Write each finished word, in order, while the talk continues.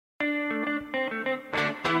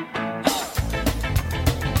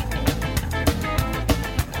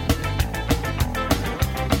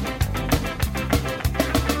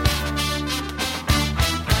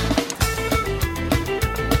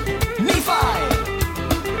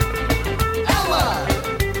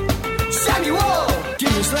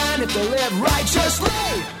to live righteously.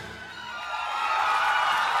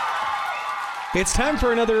 It's time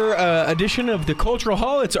for another edition of the Cultural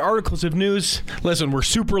Hall. It's Articles of News. Listen, we're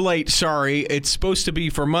super late. Sorry. It's supposed to be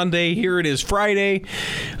for Monday. Here it is Friday.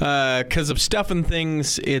 Because of stuff and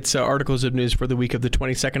things, it's Articles of News for the week of the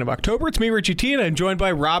 22nd of October. It's me, Richie T, and I'm joined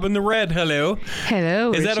by Robin the Red. Hello.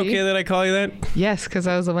 Hello, Is that Richie. okay that I call you that? Yes, because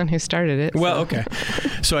I was the one who started it. Well, okay.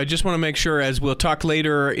 So I just want to make sure, as we'll talk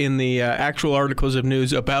later in the actual Articles of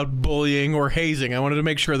News about bullying or hazing, I wanted to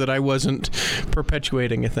make sure that I wasn't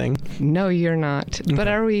perpetuating a thing. No, you're not. Okay. But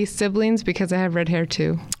are we siblings? Because I have red hair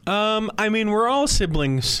too. I mean, we're all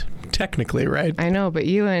siblings, technically, right? I know, but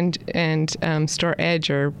you and Stuart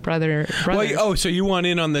Edge are brothers. Well, so you want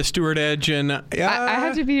in on the Stuart Edge and... I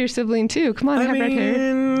have to be your sibling too. Come on, I have red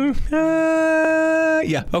hair.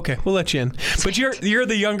 Yeah, okay, we'll let you in. But you're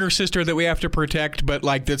the younger sister that we have to protect, but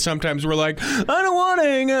like that sometimes we're like, I don't want to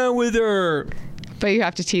hang out with her. But you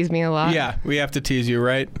have to tease me a lot. Yeah, we have to tease you,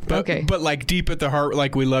 right? But, okay. But like deep at the heart,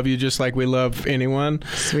 like we love you just like we love anyone.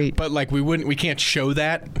 Sweet. But like we can't show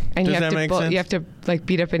that. And Does that make sense? You have to like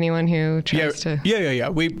beat up anyone who tries to. Yeah.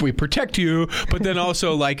 We protect you, but then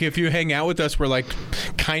also like if you hang out with us, we're like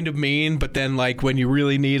kind of mean. But then like when you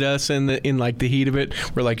really need us in like the heat of it,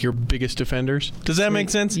 we're like your biggest defenders. Does that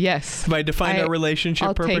make sense? Yes. Have I defined our relationship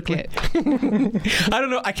I'll perfectly? Take it. I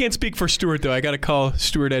don't know. I can't speak for Stuart though. I got to call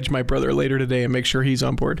Stuart Edge, my brother, later today and make sure he's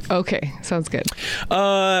on board. Okay, sounds good.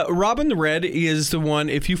 Robin the Red is the one,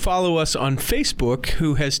 if you follow us on Facebook,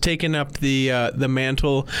 who has taken up the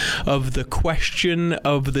mantle of the question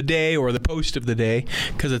of the day or the post of the day,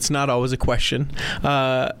 because it's not always a question.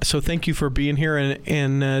 So thank you for being here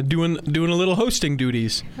and doing a little hosting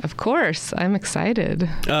duties. Of course, I'm excited.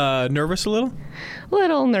 Nervous a little? A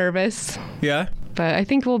little nervous. Yeah? But I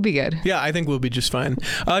think we'll be good. Yeah, I think we'll be just fine.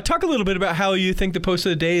 Talk a little bit about how you think the post of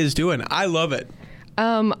the day is doing. I love it.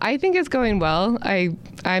 I think it's going well.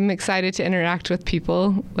 I'm excited to interact with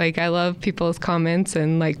people. Like, I love people's comments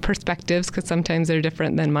and like perspectives because sometimes they're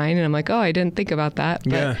different than mine. And I'm like, oh, I didn't think about that.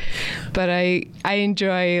 But I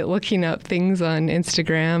enjoy looking up things on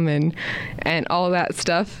Instagram and all that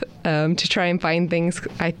stuff to try and find things.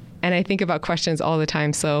 I think about questions all the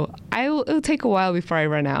time, so it'll take a while before I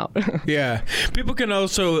run out. Yeah. People can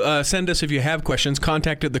also send us, if you have questions,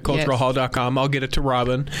 contact at theculturalhall.com. I'll get it to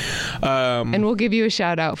Robin. And we'll give you a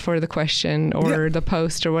shout out for the question or the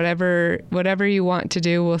post or whatever you want to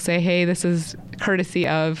do. We'll say, hey, this is courtesy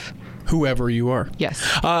of... whoever you are. Yes.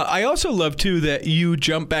 I also love, too, that you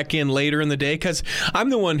jump back in later in the day because I'm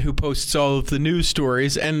the one who posts all of the news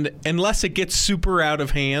stories. And unless it gets super out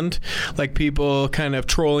of hand, like people kind of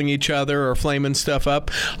trolling each other or flaming stuff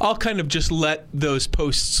up, I'll kind of just let those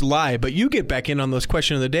posts lie. But you get back in on those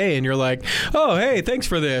question of the day and you're like, oh, hey, thanks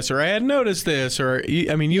for this. Or I hadn't noticed this. Or,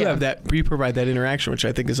 you have that, you provide that interaction, which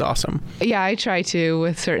I think is awesome. Yeah, I try to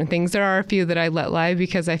with certain things. There are a few that I let lie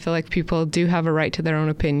because I feel like people do have a right to their own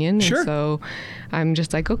opinion. Sure. So I'm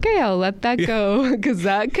just like, okay, I'll let that go because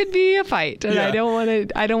that could be a fight, and I don't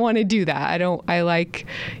want to do that. I like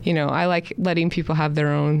letting people have their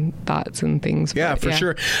own thoughts and things. Yeah, for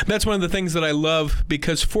sure. That's one of the things that I love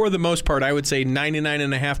because for the most part, I would say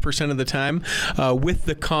 99.5% of the time, with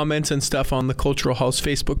the comments and stuff on the Cultural Hall's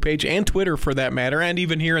Facebook page and Twitter for that matter, and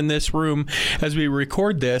even here in this room as we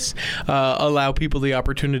record this, allow people the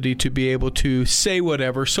opportunity to be able to say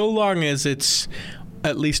whatever, so long as it's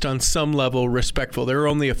at least on some level respectful. There are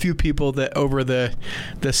only a few people that over the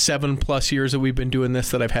 7+ years that we've been doing this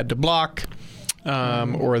that I've had to block.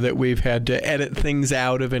 Or that we've had to edit things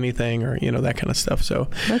out of anything or, that kind of stuff. So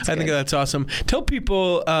I think that's awesome. Tell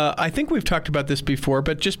people, I think we've talked about this before,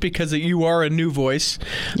 but just because you are a new voice,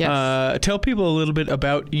 tell people a little bit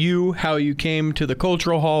about you, how you came to the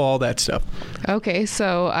Cultural Hall, all that stuff. Okay,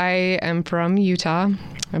 so I am from Utah.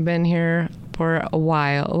 I've been here for a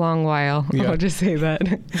long while. Yeah. I'll just say that.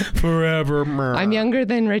 Forever. I'm younger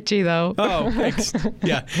than Richie, though. Oh, thanks.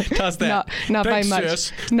 Yeah, toss that. Not thanks, by much.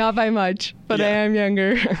 sis. Not by much, but I am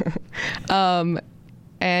younger.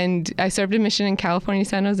 And I served a mission in California,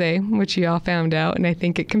 San Jose, which you all found out, and I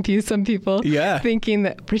think it confused some people. Yeah. Thinking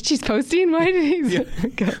that Richie's posting? Why did he?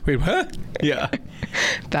 Yeah. Wait, what? Yeah.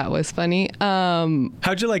 That was funny.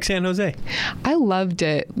 How'd you like San Jose? I loved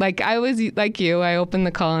it. Like, I was like you. I opened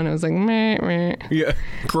the call and I was like, meh, meh. Yeah,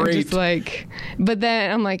 great. Just like, but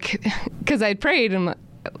then I'm like, because I'd prayed and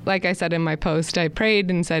like I said in my post, I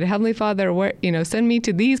prayed and said, Heavenly Father, send me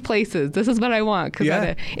to these places. This is what I want. Because I had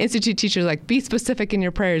an institute teacher like, be specific in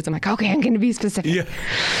your prayers. I'm like, okay, I'm going to be specific. Yeah.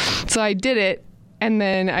 So I did it. And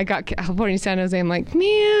then I got California, San Jose. I'm like,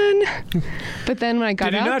 man. But then when I got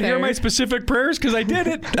out there. Did you not hear my specific prayers? Because I did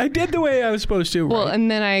it. I did the way I was supposed to. Well, right? and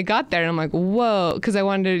then I got there and I'm like, whoa. Because I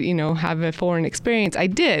wanted to, have a foreign experience. I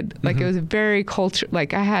did. Like, it was very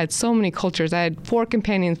like, I had so many cultures. I had 4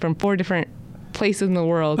 companions from 4 different places in the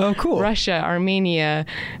world. Oh, cool. Russia, Armenia,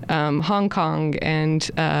 Hong Kong, and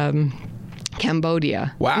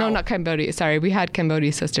Cambodia. Wow. No, not Cambodia. Sorry. We had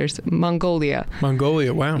Cambodia sisters. Mongolia.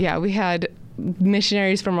 Wow. Yeah, we had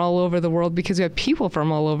missionaries from all over the world because we have people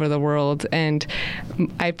from all over the world. And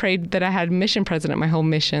I prayed that I had mission president my whole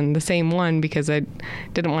mission, the same one, because I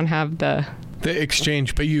didn't want to have the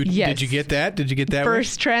exchange. But did you get that? Did you get that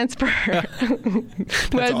first transfer? I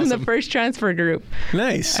was in the first transfer group.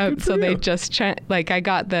 Nice. So they just I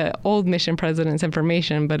got the old mission president's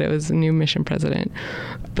information, but it was a new mission president.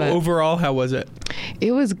 But overall, how was it?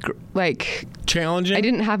 It was challenging. I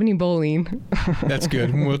didn't have any bowling. That's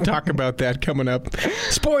good. We'll talk about that coming up.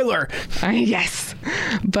 Spoiler. Yes,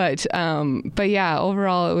 but yeah,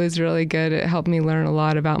 overall it was really good. It helped me learn a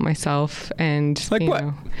lot about myself and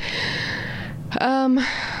what? I'm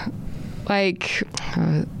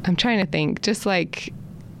trying to think, just like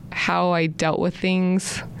how I dealt with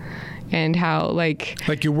things. And how, like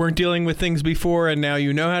you weren't dealing with things before, and now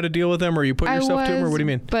you know how to deal with them, or you put yourself to them, or what do you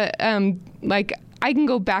mean? But I can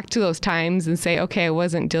go back to those times and say, okay, I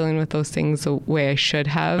wasn't dealing with those things the way I should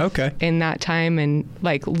have in that time, and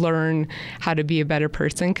learn how to be a better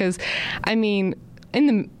person. Because, in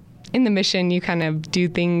the mission, you kind of do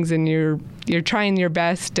things and you're trying your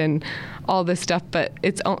best and all this stuff, but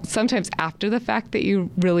it's sometimes after the fact that you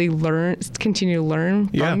really continue to learn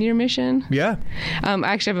from your mission. Yeah. I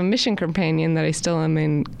actually have a mission companion that I still am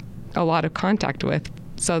in a lot of contact with.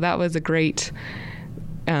 So that was a great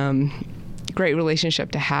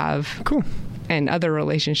relationship to have. Cool. And other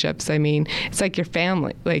relationships. It's like your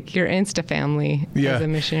family, like your Insta family as a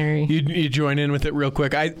missionary. You join in with it real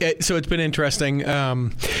quick. So it's been interesting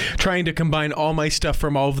trying to combine all my stuff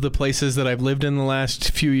from all of the places that I've lived in the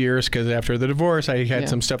last few years, because after the divorce, I had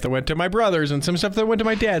some stuff that went to my brothers and some stuff that went to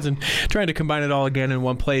my dad's, and trying to combine it all again in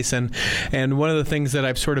one place. And one of the things that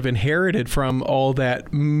I've sort of inherited from all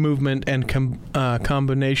that movement and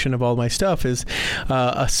combination of all my stuff is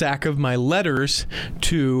a sack of my letters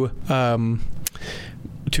to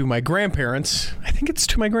my grandparents. I think it's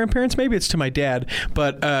to my grandparents, maybe it's to my dad,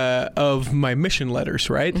 but of my mission letters,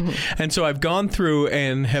 right? Mm-hmm. And so I've gone through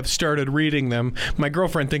and have started reading them. My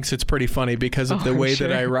girlfriend thinks it's pretty funny because of the way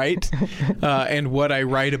that I write and what I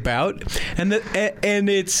write about. And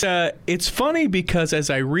it's funny because as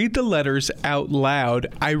I read the letters out loud,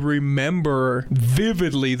 I remember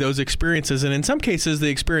vividly those experiences, and in some cases the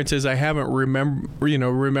experiences I haven't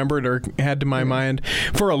remembered or had to my mind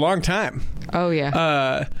for a long time. Oh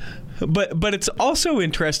yeah. But it's also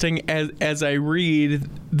interesting as I read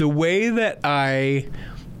the way that I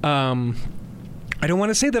don't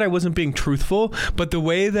want to say that I wasn't being truthful, but the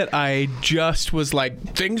way that I just was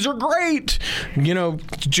like, things are great,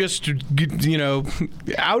 just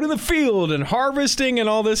out in the field and harvesting and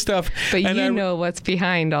all this stuff. But and know what's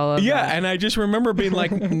behind all of that. Yeah, and I just remember being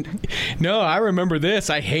like, no, I remember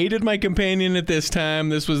this. I hated my companion at this time.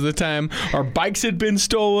 This was the time our bikes had been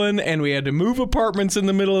stolen and we had to move apartments in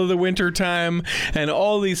the middle of the winter time and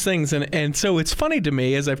all these things. And so it's funny to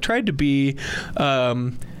me as I've tried to be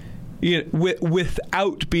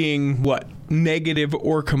without being negative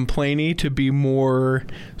or complainy, to be more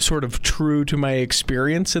sort of true to my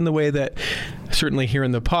experience in the way that certainly here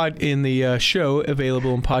in the show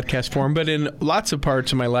available in podcast form, but in lots of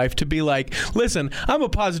parts of my life, to be like, listen, I'm a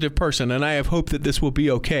positive person and I have hope that this will be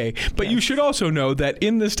okay. But you should also know that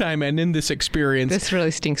in this time and in this experience, this really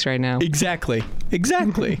stinks right now. Exactly.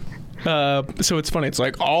 So it's funny. It's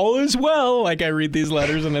like, all is well. Like I read these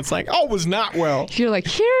letters and it's like, all was not well. You're like,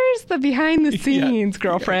 here's the behind the scenes,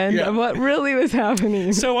 girlfriend, of what really was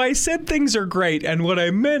happening. So I said things are great, and what I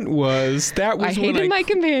meant was I hated my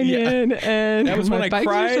companion, and that was when I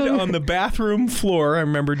cried on the bathroom floor. I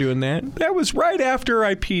remember doing that. That was right after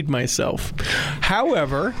I peed myself.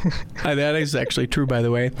 However, that is actually true, by the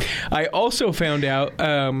way. I also found out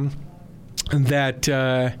that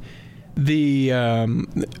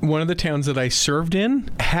one of the towns that I served in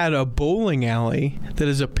had a bowling alley that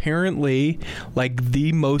is apparently like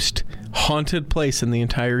the most haunted place in the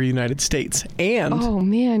entire United States. And oh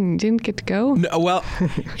man, you didn't get to go? No, well,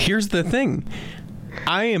 here's the thing.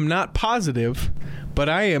 I am not positive, but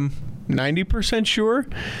I am 90% sure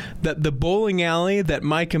that the bowling alley that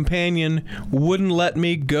my companion wouldn't let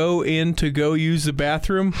me go in to go use the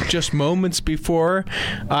bathroom just moments before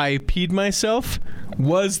I peed myself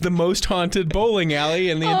was the most haunted bowling alley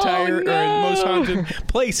in the entire, or most haunted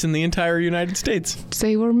place in the entire United States.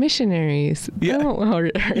 Say we're missionaries. Yeah.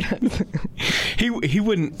 Don't He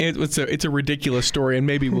wouldn't. It's a ridiculous story, and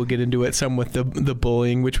maybe we'll get into it some with the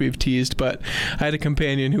bullying, which we've teased. But I had a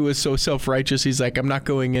companion who was so self-righteous. He's like, I'm not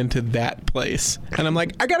going into that place, and I'm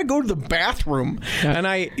like, I got to go to the bathroom. Yeah. And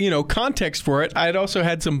I, context for it. I had also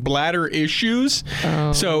had some bladder issues,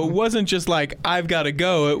 so it wasn't just like I've got to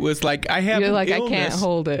go. It was like I have. You're like illness. I can't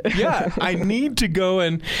hold it. Yeah, I need to go.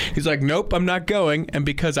 And he's like, nope, I'm not going. And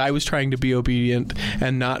because I was trying to be obedient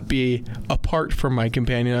and not be apart from my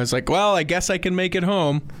companion, I was like, well, I guess I can make it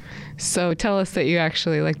home. So tell us that you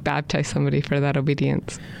actually baptized somebody for that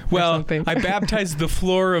obedience. Well, I baptized the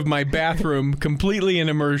floor of my bathroom completely in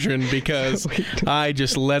immersion because I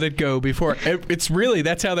just let it go before. It's really,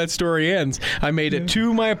 that's how that story ends. I made it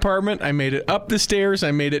to my apartment. I made it up the stairs.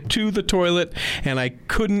 I made it to the toilet, and I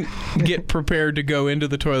couldn't get prepared to go into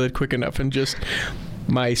the toilet quick enough, and just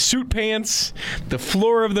my suit pants, the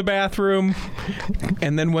floor of the bathroom,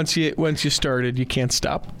 and then once you started, you can't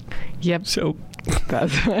stop. Yep. So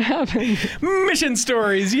that's what happened. Mission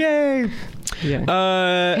stories, yay!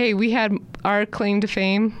 Yeah. Hey, we had our claim to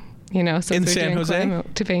fame. So in San Jose?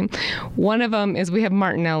 To fame. One of them is we have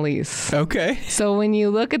Martinelli's. Okay. So when you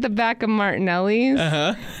look at the back of Martinelli's,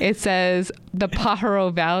 it says the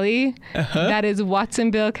Pajaro Valley. That is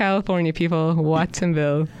Watsonville, California, people.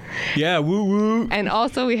 Watsonville. Yeah, woo woo. And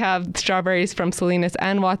also we have strawberries from Salinas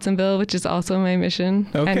and Watsonville, which is also my mission.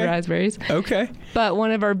 Okay. And raspberries. Okay. But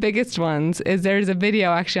one of our biggest ones is there's a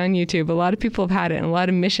video actually on YouTube. A lot of people have had it, and a lot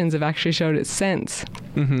of missions have actually showed it since.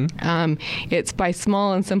 Mm-hmm. It's by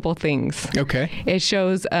Small and Simple Things. Okay. It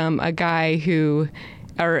shows a guy who,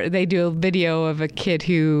 or they do a video of a kid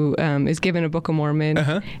who is given a Book of Mormon,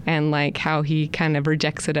 and how he kind of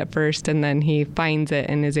rejects it at first, and then he finds it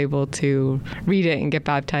and is able to read it and get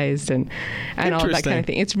baptized and all that kind of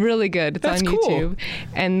thing. It's really good. It's on YouTube.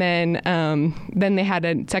 And then they had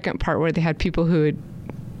a second part where they had people who had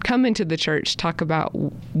come into the church talk about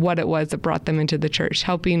what it was that brought them into the church,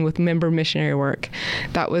 helping with member missionary work.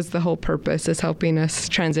 That was the whole purpose, is helping us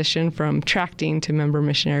transition from tracting to member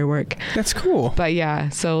missionary work. That's cool. But yeah,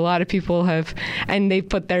 so a lot of people have, and they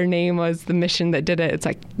put their name as the mission that did it. It's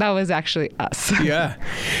like, that was actually us. Yeah.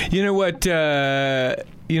 You know what?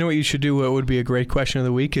 You know what you should do? What would be a great question of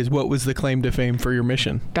the week is, what was the claim to fame for your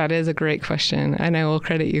mission? That is a great question, and I will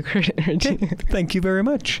credit you. Thank you very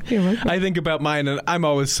much. You're welcome. I think about mine, and I'm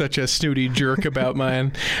always such a snooty jerk about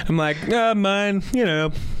mine. I'm like, mine,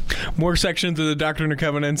 more sections of the Doctrine and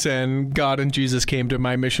Covenants, and God and Jesus came to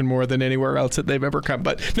my mission more than anywhere else that they've ever come.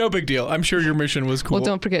 But no big deal. I'm sure your mission was cool. Well,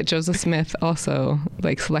 don't forget, Joseph Smith also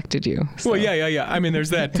selected you. So. Well, yeah. I mean,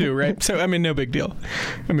 there's that too, right? So, I mean, no big deal.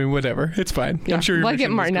 I mean, whatever. It's fine. Yeah. I'm sure your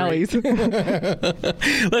mission Martinelli's.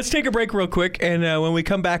 Let's take a break real quick, and when we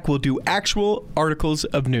come back, we'll do actual articles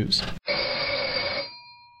of news.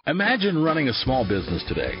 Imagine running a small business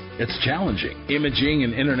today. It's challenging. Imaging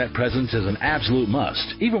and internet presence is an absolute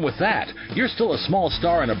must. Even with that, you're still a small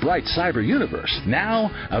star in a bright cyber universe. Now,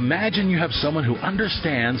 imagine you have someone who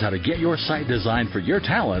understands how to get your site designed for your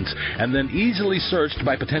talents and then easily searched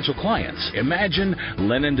by potential clients. Imagine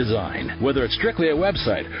Lennon Design. Whether it's strictly a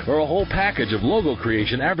website or a whole package of logo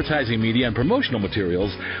creation, advertising media, and promotional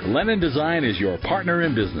materials, Lennon Design is your partner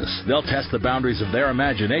in business. They'll test the boundaries of their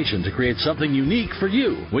imagination to create something unique for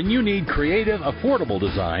you. When you need creative, affordable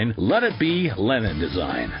design, let it be Lennon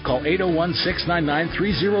Design. Call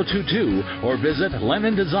 801-699-3022 or visit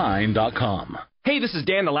LennonDesign.com. Hey, this is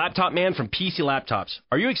Dan, the Laptop Man from PC Laptops.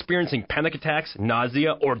 Are you experiencing panic attacks,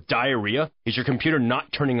 nausea, or diarrhea? Is your computer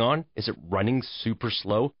not turning on? Is it running super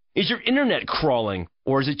slow? Is your internet crawling?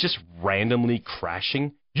 Or is it just randomly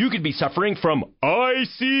crashing? You could be suffering from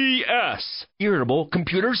ICS, Irritable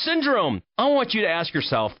Computer Syndrome. I want you to ask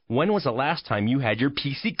yourself, when was the last time you had your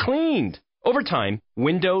PC cleaned? Over time,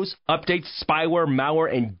 Windows, updates, spyware,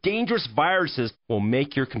 malware, and dangerous viruses will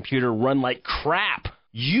make your computer run like crap.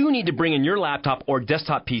 You need to bring in your laptop or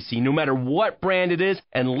desktop PC, no matter what brand it is,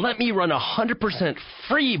 and let me run a 100%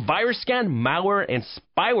 free virus scan, malware, and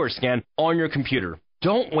spyware scan on your computer.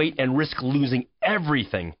 Don't wait and risk losing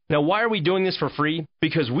everything. Now, why are we doing this for free?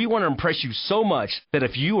 Because we want to impress you so much that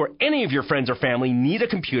if you or any of your friends or family need a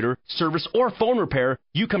computer, service, or phone repair,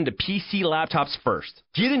 you come to PC Laptops first.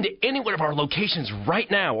 Get into any one of our locations right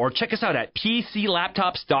now or check us out at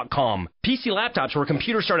PCLaptops.com. PC Laptops, where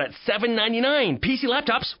computers start at $7.99. PC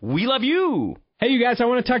Laptops, we love you. Hey, you guys, I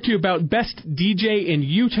want to talk to you about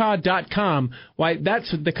BestDJInUtah.com. Why,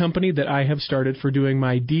 that's the company that I have started for doing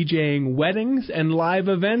my DJing weddings and live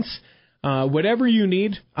events. Whatever you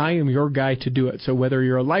need, I am your guy to do it. So whether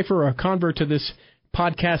you're a lifer or a convert to this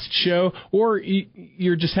podcast show, or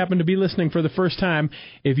you're just happen to be listening for the first time,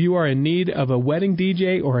 if you are in need of a wedding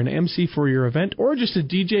DJ or an MC for your event, or just a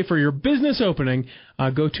DJ for your business opening,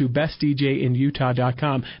 go to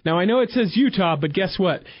bestdjinutah.com. Now, I know it says Utah, but guess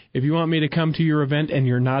what? If you want me to come to your event and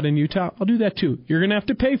you're not in Utah, I'll do that too. You're going to have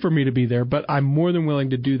to pay for me to be there, but I'm more than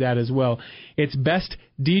willing to do that as well. It's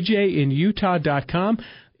bestdjinutah.com.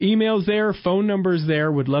 Emails there, phone numbers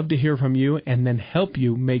there. Would love to hear from you and then help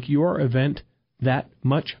you make your event that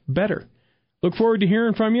much better. Look forward to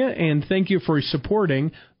hearing from you, and thank you for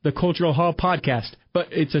supporting the Cultural Hall podcast. But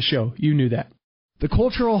it's a show. You knew that. The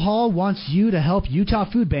Cultural Hall wants you to help Utah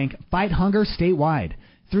Food Bank fight hunger statewide.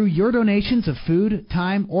 Through your donations of food,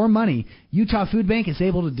 time, or money, Utah Food Bank is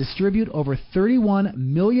able to distribute over 31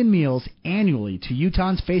 million meals annually to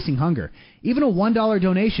Utahns facing hunger. Even a $1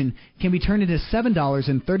 donation can be turned into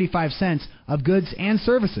 $7.35 of goods and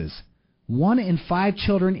services. 1 in 5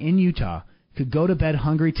 children in Utah could go to bed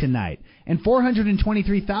hungry tonight, and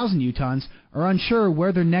 423,000 Utahns are unsure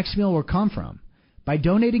where their next meal will come from. By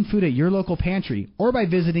donating food at your local pantry or by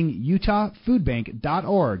visiting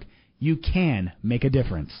utahfoodbank.org, you can make a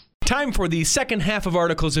difference. Time for the second half of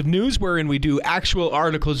Articles of News, wherein we do actual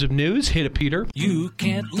articles of news. Hit it, Peter. You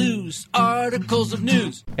can't lose articles of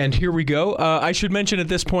news. And here we go. I should mention at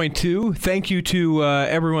this point, too, thank you to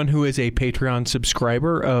everyone who is a Patreon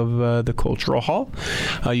subscriber of the Cultural Hall.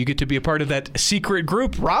 You get to be a part of that secret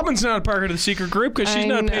group. Robin's not a part of the secret group because she's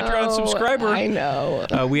not a Patreon subscriber. I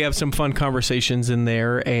know. We have some fun conversations in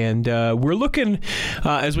there, and we're looking,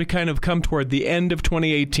 as we kind of come toward the end of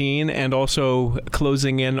 2018 and also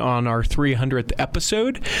closing in on our 300th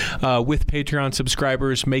episode with Patreon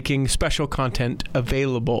subscribers, making special content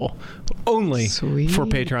available only for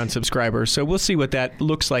Patreon subscribers. So we'll see what that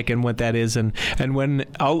looks like and what that is, and when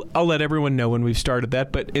I'll let everyone know when we've started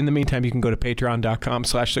that. But in the meantime, you can go to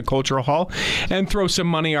patreon.com/theculturalhall and throw some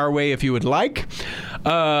money our way if you would like.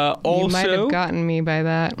 Also, you might have gotten me by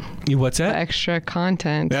that. What's that? The extra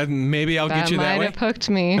content. Maybe I'll get you that way. That might have hooked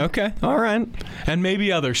me. Okay, all right. And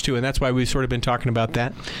maybe others too, and that's why we've sort of been talking about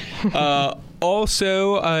that.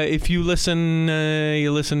 Also, if you listen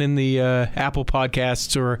in the Apple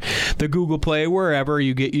Podcasts or the Google Play, wherever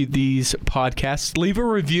you get these podcasts, leave a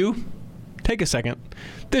review. Take a second.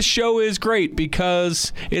 This show is great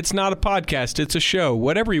because it's not a podcast, it's a show.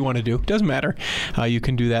 Whatever you want to do, doesn't matter. You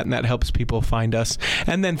can do that, and that helps people find us.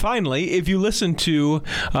 And then finally, if you listen to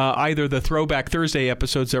either the Throwback Thursday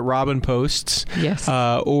episodes that Robin posts, yes,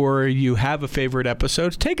 or you have a favorite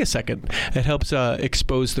episode, take a second. It helps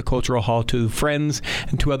expose the Cultural Hall to friends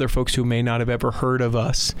and to other folks who may not have ever heard of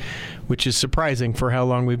us, which is surprising for how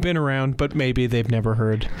long we've been around, but maybe they've never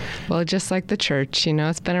heard. Well, just like the church,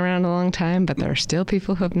 it's been around a long time, but there are still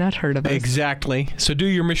people who have not heard of us. Exactly. So do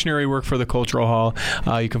your missionary work for the Cultural Hall.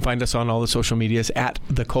 You can find us on all the social medias at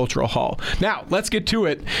the Cultural Hall. Now, let's get to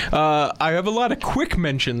it. I have a lot of quick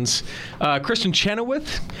mentions. Kristen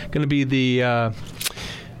Chenoweth, going to be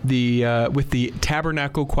with the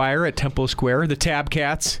Tabernacle Choir at Temple Square, the Tab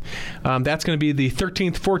Cats. That's going to be the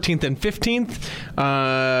 13th, 14th, and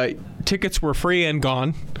 15th. Tickets were free and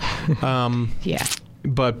gone. Yeah.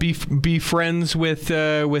 But be friends with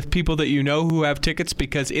people that you know who have tickets,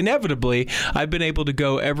 because inevitably I've been able to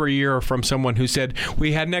go every year from someone who said,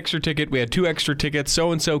 we had an extra ticket, we had 2 extra tickets,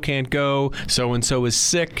 so-and-so can't go, so-and-so is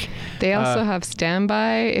sick. They also have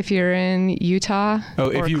standby if you're in Utah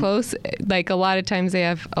or close. Like a lot of times they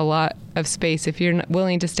have a lot of space. If you're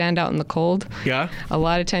willing to stand out in the cold, a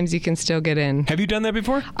lot of times you can still get in. Have you done that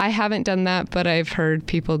before? I haven't done that, but I've heard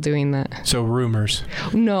people doing that. So rumors.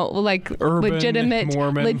 No, like urban, legitimate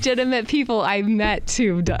people I've met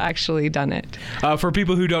who've actually done it. For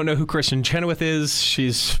people who don't know who Kristen Chenoweth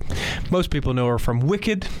is, most people know her from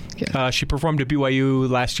Wicked. Yeah. She performed at BYU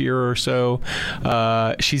last year or so.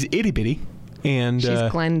 She's itty bitty. And she's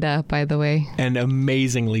Glenda, by the way, and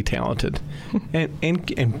amazingly talented,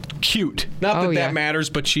 and cute. Not that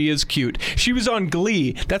matters, but she is cute. She was on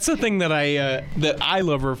Glee. That's the thing that I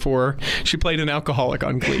love her for. She played an alcoholic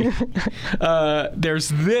on Glee. There's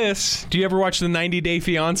this. Do you ever watch the 90 Day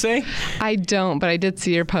Fiancé? I don't, but I did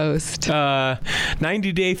see your post.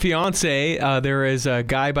 90 Day Fiancé. There is a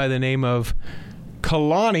guy by the name of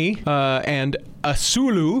Kalani and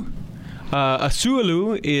Asulu.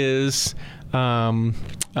 Asulu is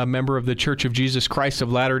a member of the Church of Jesus Christ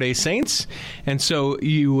of Latter-day Saints, and so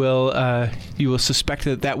you will suspect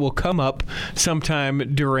that will come up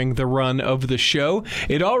sometime during the run of the show.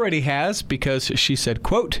 It already has, because she said,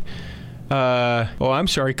 quote, I'm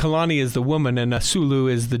sorry, Kalani is the woman and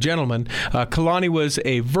Asulu is the gentleman. Kalani was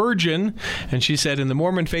a virgin, and she said, in the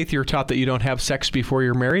Mormon faith, you're taught that you don't have sex before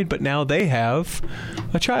you're married, but now they have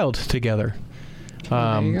a child together.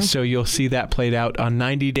 So you'll see that played out on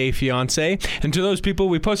 90 Day Fiance. And to those people,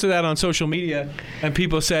 we posted that on social media, and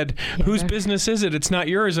people said, whose business is it? It's not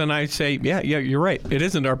yours. And I say, yeah, you're right. It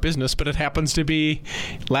isn't our business, but it happens to be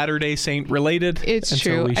Latter-day Saint related. It's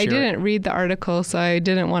true. I didn't read the article, so I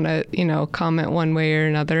didn't want to, comment one way or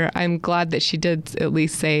another. I'm glad that she did at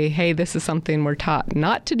least say, hey, this is something we're taught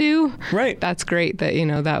not to do. Right. That's great that,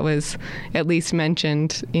 that was at least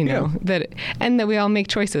mentioned, that we all make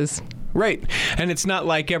choices. Right. And it's not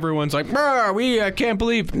like everyone's like, we can't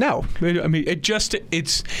believe. No. I mean,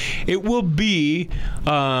 it will be,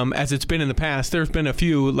 as it's been in the past, there's been a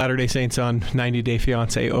few Latter-day Saints on 90 Day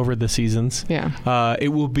Fiancé over the seasons. Yeah. It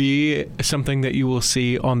will be something that you will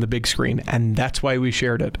see on the big screen. And that's why we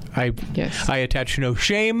shared it. I attach no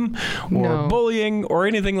shame or bullying or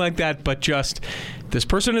anything like that, but just this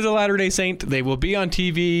person is a Latter-day Saint. They will be on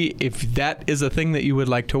TV. If that is a thing that you would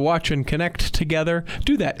like to watch and connect together,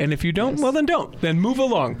 do that. And if you don't, well, then don't. Then move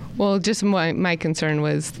along. Well, just my concern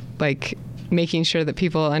was making sure that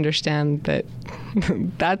people understand that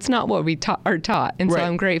that's not what we are taught. And so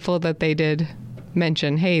I'm grateful that they did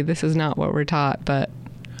mention, hey, this is not what we're taught, but...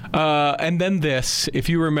 and then this, if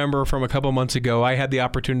you remember from a couple months ago, I had the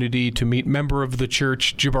opportunity to meet member of the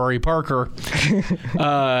church, Jabari Parker,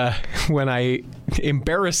 when I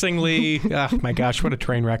embarrassingly, oh my gosh, what a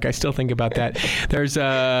train wreck. I still think about that.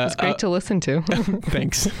 It's great to listen to.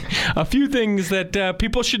 Thanks. A few things that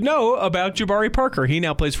people should know about Jabari Parker. He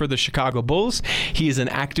now plays for the Chicago Bulls. He is an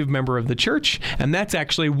active member of the church, and that's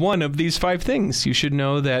actually one of these 5 things. You should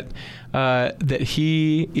know that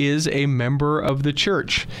he is a member of the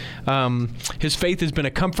church. His faith has been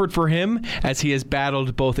a comfort for him as he has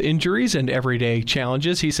battled both injuries and everyday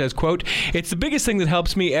challenges. He says, quote, "It's the biggest thing that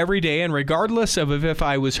helps me every day, and regardless of if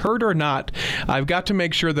I was hurt or not, I've got to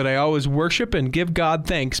make sure that I always worship and give God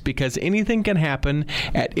thanks because anything can happen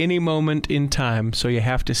at any moment in time, so you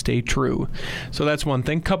have to stay true." So that's one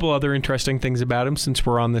thing. Couple other interesting things about him since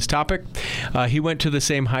we're on this topic. He went to the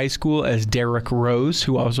same high school as Derrick Rose,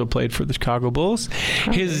 who also played for the Chicago Bulls.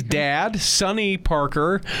 His dad, Sonny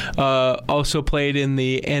Parker, also played in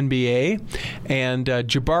the NBA, and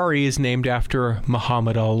Jabari is named after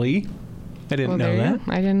Muhammad Ali. I didn't know that.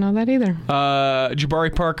 I didn't know that either.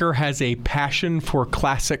 Jabari Parker has a passion for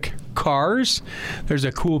classic cars. There's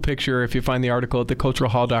a cool picture, if you find the article at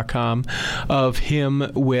theculturalhall.com, of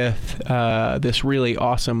him with this really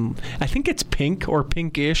awesome, I think it's pink or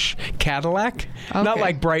pinkish Cadillac. Okay. Not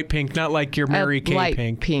like bright pink, not like your Mary Kay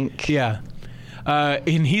light pink. Yeah.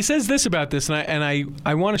 And he says this about this, and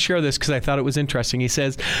I want to share this because I thought it was interesting. He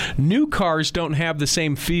says, new cars don't have the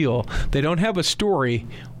same feel. They don't have a story.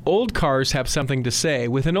 Old cars have something to say.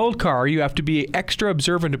 With an old car, you have to be extra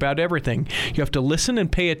observant about everything. You have to listen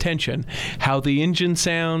and pay attention. How the engine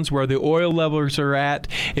sounds, where the oil levels are at.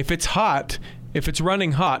 If it's hot, if it's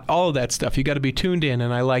running hot, all of that stuff, you got to be tuned in,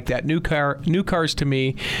 and I like that. New cars to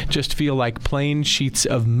me just feel like plain sheets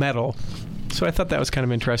of metal. So I thought that was kind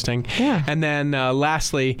of interesting. Yeah. And then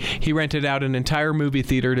lastly, he rented out an entire movie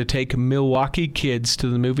theater to take Milwaukee kids to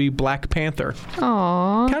the movie Black Panther.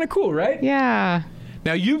 Aww. Kind of cool, right? Yeah.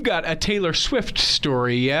 Now, you've got a Taylor Swift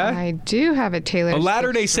story, yeah? I do have a Taylor Swift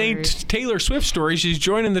Latter-day Saint Taylor Swift story. She's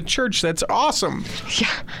joining the church. That's awesome. Yeah.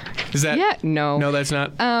 Is that? Yeah, no. No, that's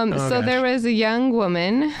not? So there was a young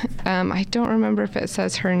woman. I don't remember if it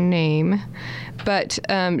says her name, but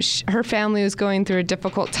her family was going through a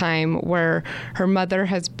difficult time where her mother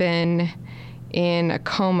has been in a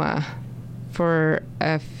coma for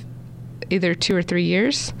either 2 or 3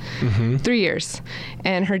 years. Mm-hmm. 3 years.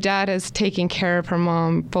 And her dad is taking care of her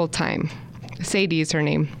mom full time. Sadie is her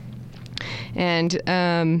name. And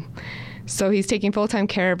so he's taking full-time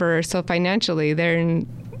care of her. So financially, they're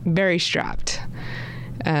very strapped.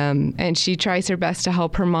 And she tries her best to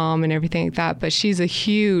help her mom and everything like that. But she's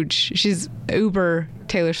uber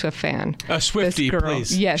Taylor Swift fan. A Swiftie,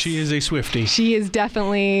 please. Yes. She is a Swiftie. She is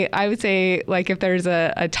definitely, I would say, like if there's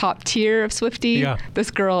a top tier of Swiftie,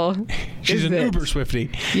 this girl She's an uber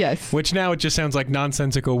Swiftie. Yes. Which now it just sounds like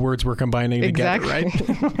nonsensical words we're combining together, right?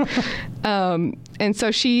 And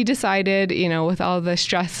so she decided, with all the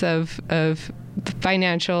stress of the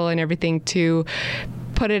financial and everything, to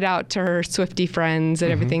put it out to her Swiftie friends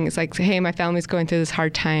and everything. It's like, hey, my family's going through this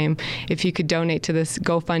hard time. If you could donate to this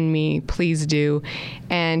GoFundMe, please do.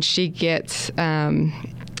 And she gets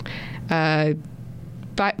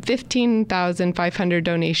 $15,500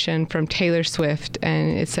 donation from Taylor Swift,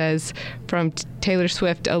 and it says from Taylor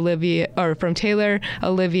Swift, Olivia,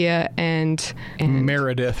 and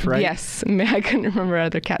Meredith, right? Yes, I couldn't remember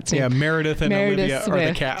other cats' names. Yeah, Meredith and Olivia Swift are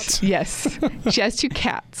the cats. Yes, she has 2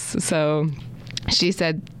 cats, so she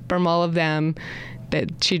said from all of them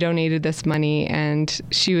that she donated this money, and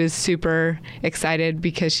she was super excited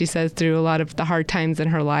because she says through a lot of the hard times in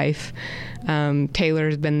her life,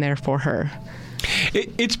 Taylor's been there for her.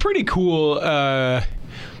 It's pretty cool.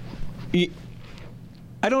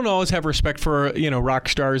 I don't always have respect for, rock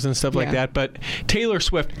stars and stuff like that, but Taylor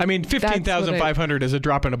Swift, I mean, 15,500 is a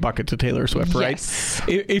drop in a bucket to Taylor Swift, right? Yes.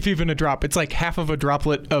 If even a drop. It's like half of a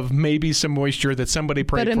droplet of maybe some moisture that somebody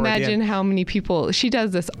prayed for. But imagine how many people, she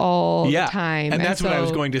does this all the time. And that's what I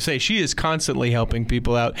was going to say. She is constantly helping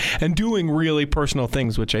people out and doing really personal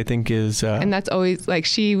things, which I think is... and that's always, like,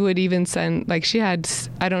 she would even send, like, she had,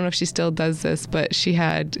 I don't know if she still does this, but she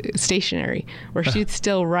had stationery where she'd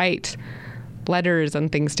still write letters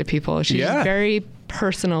and things to people. She's very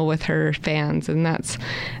personal with her fans, and that's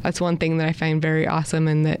one thing that I find very awesome,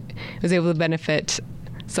 and that was able to benefit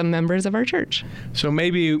some members of our church. So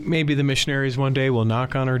maybe the missionaries one day will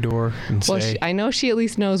knock on her door and say... I know she at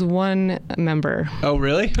least knows one member. Oh,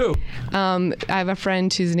 really? Who? I have a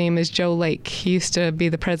friend whose name is Joe Lake. He used to be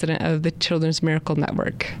the president of the Children's Miracle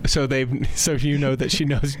Network. So you know that she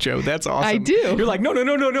knows Joe. That's awesome. I do. You're like, no.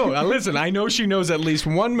 Listen, I know she knows at least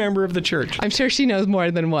one member of the church. I'm sure she knows more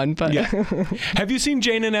than one, but... Yeah. Have you seen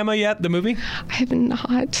Jane and Emma yet, the movie? I have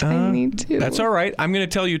not. I need to. That's all right. I'm going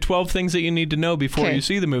to tell you 12 things that you need to know before you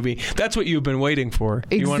see the movie. That's what you've been waiting for.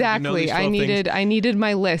 Exactly. I needed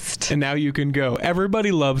my list. And now you can go.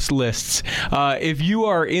 Everybody loves lists. If you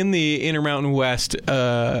are in the Intermountain West,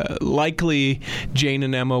 likely Jane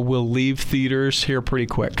and Emma will leave theaters here pretty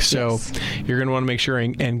quick. So you're going to want to make sure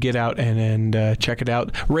and get out and check it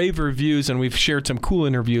out. Rave reviews, and we've shared some cool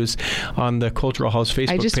interviews on the Cultural Halls Facebook page.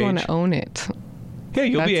 I just want to own it. Yeah,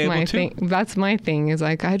 you'll be able to. That's my thing. Is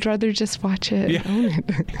like, I'd rather just watch it. Yeah. And own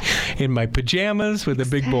it. In my pajamas with a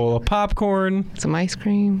big bowl of popcorn. Some ice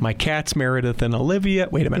cream. My cats, Meredith and Olivia.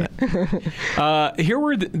 Wait a minute. Here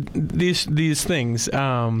were these things.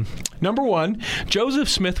 Number one, Joseph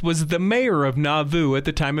Smith was the mayor of Nauvoo at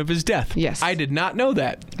the time of his death. Yes. I did not know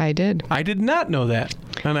that. I did. I did not know that.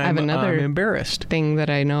 And I have another embarrassed. thing that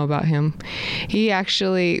I know about him. He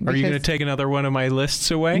actually... Are you going to take another one of my lists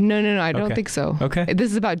away? No. I don't think so. Okay.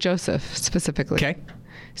 This is about Joseph specifically. Okay.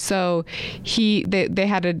 So they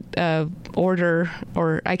had a order,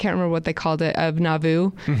 or I can't remember what they called it, of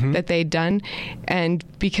Nauvoo that they'd done, and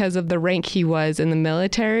because of the rank he was in the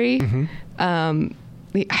military,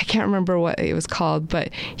 I can't remember what it was called,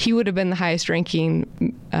 but he would have been the highest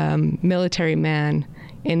ranking military man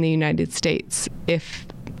in the United States if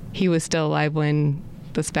he was still alive when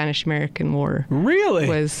the Spanish-American War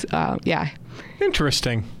was.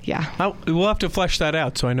 Interesting. Yeah. We'll have to flesh that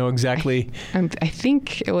out so I know exactly. I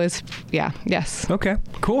think it was, yes. Okay,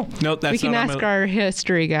 cool. No, that's we can ask our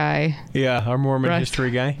history guy. Yeah, our Mormon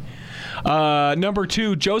history guy. Number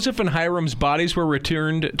two, Joseph and Hiram's bodies were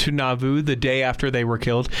returned to Nauvoo the day after they were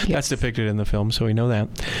killed. Yes. That's depicted in the film, so we know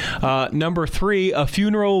that. Number three, a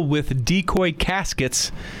funeral with decoy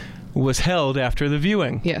caskets was held after the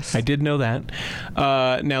viewing. Yes. I did know that.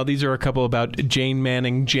 Now, these are a couple about Jane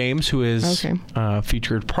Manning James, who is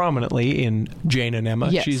featured prominently in Jane and Emma.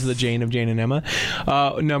 Yes. She's the Jane of Jane and Emma.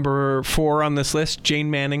 Number four on this list, Jane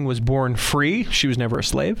Manning was born free. She was never a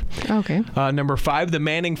slave. Okay. Number five, the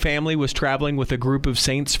Manning family was traveling with a group of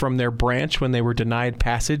saints from their branch when they were denied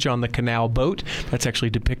passage on the canal boat. That's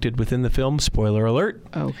actually depicted within the film. Spoiler alert.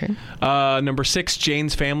 Okay. Number six,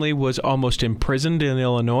 Jane's family was almost imprisoned in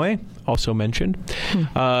Illinois. Also mentioned.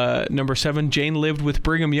 Number seven, Jane lived with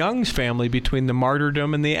Brigham Young's family between the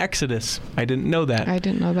martyrdom and the Exodus. I didn't know that. I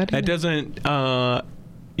didn't know that either. That doesn't...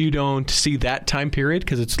 you don't see that time period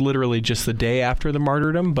because it's literally just the day after the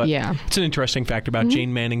martyrdom. But it's an interesting fact about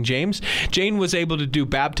Jane Manning James. Jane was able to do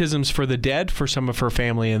baptisms for the dead for some of her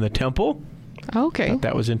family in the temple. Okay.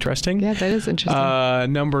 That was interesting. Yeah, that is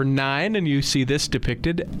interesting. Number nine, and you see this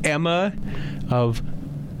depicted, Emma of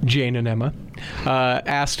Jane and Emma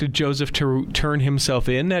asked Joseph to turn himself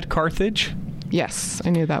in at Carthage. Yes,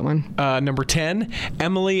 I knew that one. Number 10,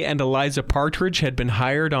 Emily and Eliza Partridge had been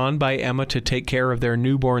hired on by Emma to take care of their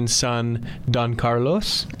newborn son, Don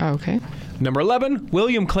Carlos. Okay. Number 11,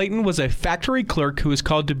 William Clayton was a factory clerk who was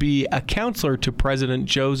called to be a counselor to President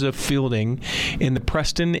Joseph Fielding in the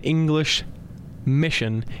Preston English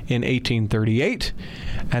Mission in 1838.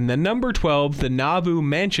 And then number 12, the Nauvoo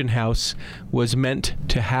Mansion House was meant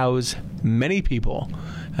to house many people.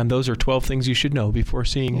 And those are 12 things you should know before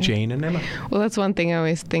seeing Jane and Emma. Well, that's one thing I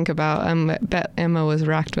always think about. That Emma was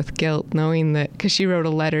racked with guilt, knowing that, because she wrote a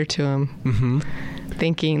letter to him,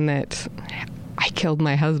 thinking that I killed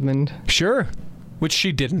my husband. Sure. Which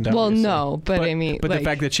she didn't. Well, obviously. no, but I mean, but the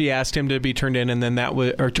fact that she asked him to be turned in, and then that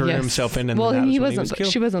was, or turn himself in, and well, then that he was when wasn't. he was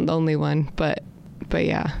killed. She wasn't the only one, but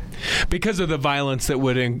yeah. because of the violence that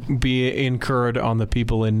would be incurred on the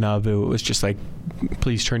people in Nauvoo. It was just like,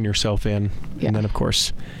 please turn yourself in. Yeah. And then, of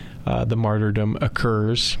course, the martyrdom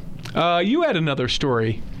occurs. You had another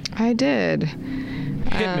story. I did.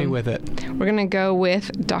 Hit me with it. We're going to go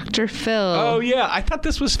with Dr. Phil. Oh, yeah. I thought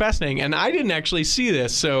this was fascinating, and I didn't actually see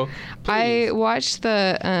this, so please. I watched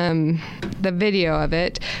the video of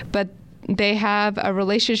it, but they have a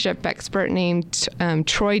relationship expert named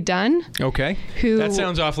Troy Dunn. Okay. Who, that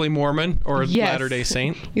sounds awfully Mormon or yes. Latter-day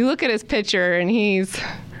Saint. You look at his picture, and he's...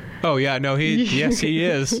 Oh, yeah. No, yes, he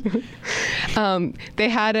is. They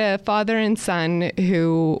had a father and son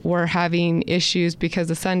who were having issues because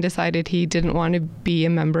the son decided he didn't want to be a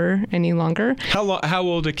member any longer. How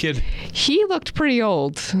old a kid? He looked pretty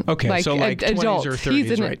old. Okay, so like 20s adult. or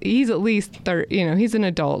 30s, right? He's at least 30, he's an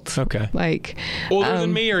adult. Okay. Like older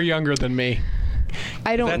than me or younger than me?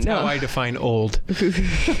 I don't That's know. how I define old.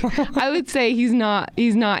 I would say he's not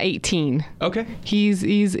 18. Okay.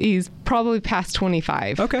 He's probably past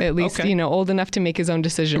 25. Okay. At least, okay. Old enough to make his own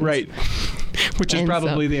decisions. Right. Which is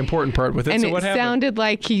probably the important part with it. And so what happened? Sounded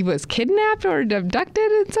like he was kidnapped or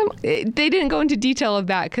abducted. They didn't go into detail of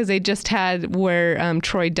that because they just had where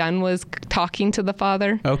Troy Dunn was talking to the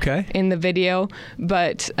father. Okay. In the video,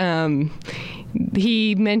 but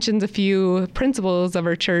he mentions a few principles of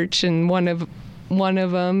our church, and one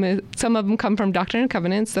of them, some of them come from Doctrine and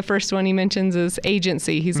Covenants. The first one he mentions is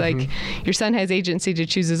agency. He's like, your son has agency to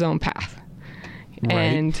choose his own path. Right.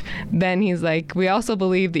 And then he's like, we also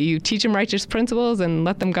believe that you teach them righteous principles and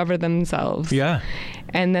let them govern themselves. Yeah.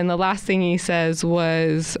 And then the last thing he says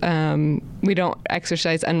was, we don't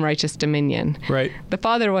exercise unrighteous dominion. Right. The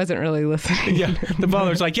father wasn't really listening. Yeah. The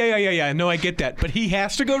father's like, yeah. No, I get that. But he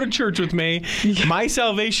has to go to church with me. Yeah. My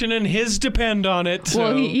salvation and his depend on it. So.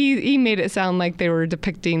 Well, he made it sound like they were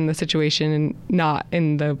depicting the situation and not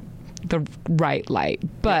in the right light,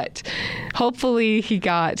 but hopefully he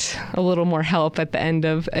got a little more help at the end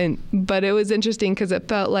but it was interesting because it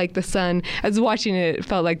felt like the son, as watching it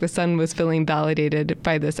felt like the son was feeling validated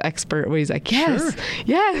by this expert where he's like, yes, sure.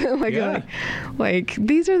 Yeah. like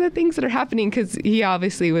these are the things that are happening, because he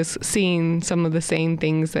obviously was seeing some of the same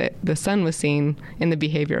things that the son was seeing in the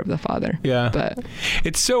behavior of the father. Yeah. But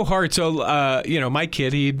it's so hard. So, my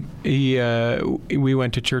kid, we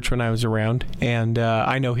went to church when I was around, and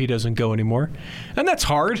I know he doesn't go anymore, and that's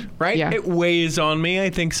hard, right? Yeah. It weighs on me, I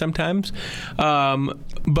think, sometimes,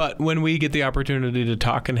 but when we get the opportunity to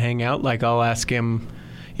talk and hang out, like I'll ask him,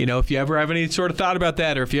 if you ever have any sort of thought about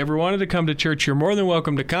that, or if you ever wanted to come to church, you're more than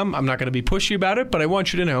welcome to come. I'm not going to be pushy about it, but I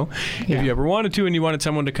want you to know, if you ever wanted to and you wanted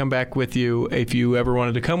someone to come back with you, if you ever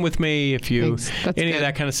wanted to come with me, if you any of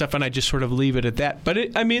that kind of stuff, and I just sort of leave it at that. But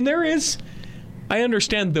there is, I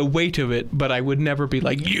understand the weight of it, but I would never be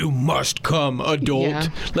like, you must come, adult. Yeah.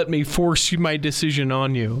 Let me force my decision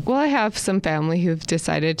on you. Well, I have some family who've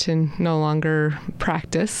decided to no longer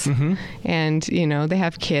practice, and they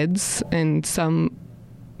have kids, and some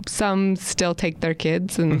still take their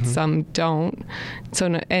kids, and some don't.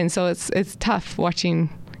 So it's tough watching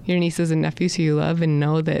your nieces and nephews who you love and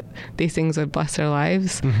know that these things would bless their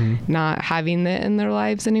lives, not having it in their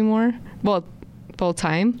lives anymore. Well, full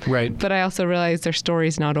time. Right. But I also realize their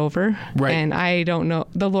story's not over. Right. And I don't know.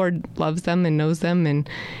 The Lord loves them and knows them,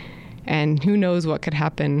 and who knows what could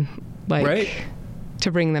happen,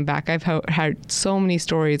 to bring them back. I've heard so many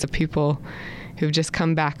stories of people who've just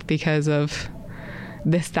come back because of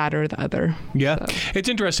this, that, or the other. Yeah. So. It's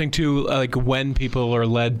interesting, too, like when people are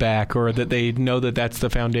led back, or that they know that that's the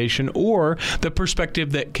foundation, or the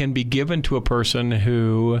perspective that can be given to a person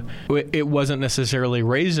who it wasn't necessarily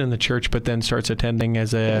raised in the church, but then starts attending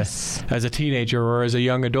as a teenager or as a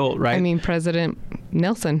young adult, right? I mean, President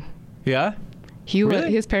Nelson. Yeah?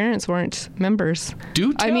 Really? His parents weren't members.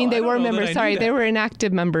 Do tell. I mean, they were members. Sorry, they were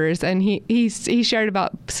inactive members, and he shared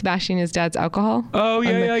about smashing his dad's alcohol. Oh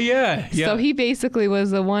yeah. So he basically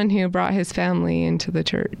was the one who brought his family into the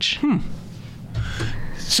church.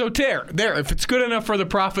 So there. If it's good enough for the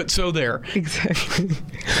prophet, so there. Exactly.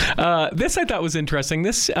 This I thought was interesting.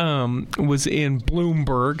 This was in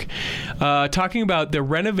Bloomberg, talking about the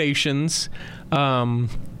renovations.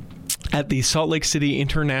 At the Salt Lake City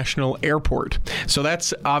International Airport. So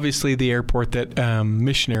that's obviously the airport that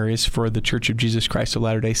missionaries for the Church of Jesus Christ of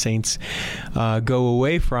Latter-day Saints go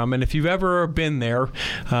away from. And if you've ever been there,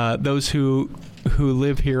 those who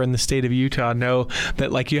live here in the state of Utah know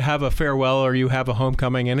that, like, you have a farewell or you have a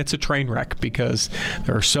homecoming, and it's a train wreck because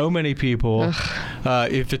there are so many people.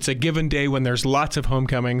 If it's a given day when there's lots of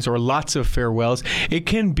homecomings or lots of farewells, it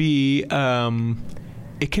can be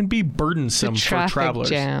it can be burdensome for travelers.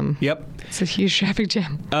 Jam. Yep. It's a huge traffic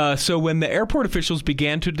jam. So when the airport officials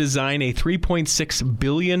began to design a $3.6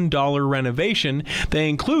 billion renovation, they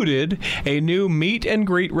included a new meet and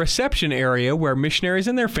greet reception area where missionaries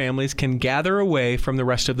and their families can gather away from the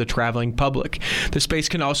rest of the traveling public. The space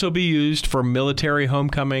can also be used for military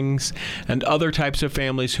homecomings and other types of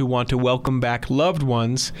families who want to welcome back loved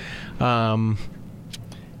ones.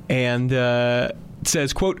 It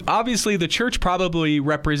says, quote, obviously the church probably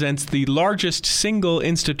represents the largest single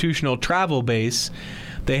institutional travel base.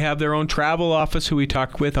 They have their own travel office who we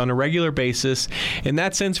talk with on a regular basis. In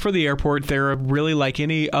that sense, for the airport, they're really like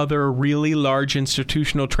any other really large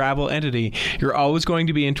institutional travel entity. You're always going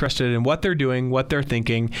to be interested in what they're doing, what they're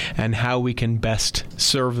thinking, and how we can best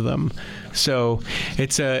serve them. So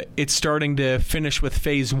it's starting to finish with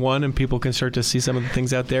phase 1, and people can start to see some of the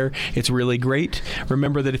things out there. It's really great.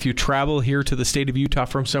 Remember that if you travel here to the state of Utah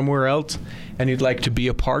from somewhere else and you'd like to be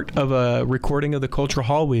a part of a recording of the Cultural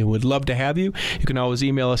Hall, we would love to have you. You can always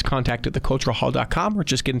email us, contact@theculturalhall.com, or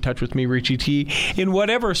just get in touch with me, Richie T, in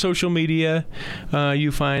whatever social media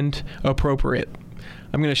you find appropriate.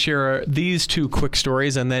 I'm going to share these 2 quick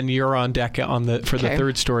stories, and then you're on deck for the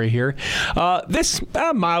third story here. This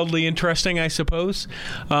mildly interesting, I suppose.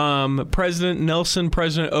 President Nelson,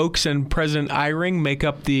 President Oaks, and President Eyring make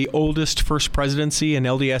up the oldest first presidency in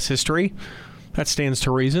LDS history. That stands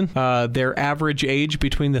to reason. Their average age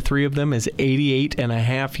between the 3 of them is 88 and a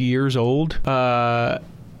half years old.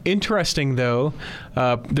 Interesting, though,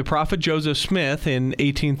 the prophet Joseph Smith in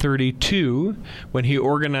 1832, when he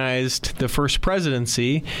organized the first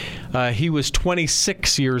presidency, he was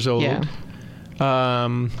 26 years old.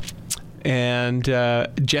 Yeah. And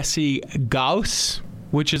Jesse Gauss,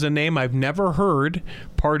 which is a name I've never heard,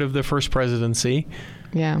 part of the first presidency.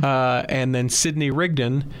 Yeah. And then Sidney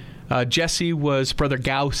Rigdon. Jesse was Brother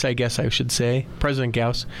Gauss, I guess I should say. President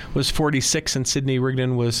Gauss was 46 and Sidney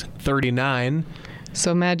Rigdon was 39.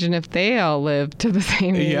 So imagine if they all lived to the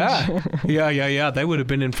same age. Yeah. They would have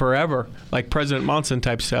been in forever, like President Monson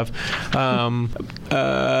type stuff.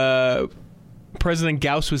 President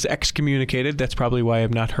Gauss was excommunicated. That's probably why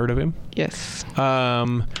I've not heard of him. Yes.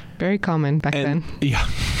 Very common back then. Yeah.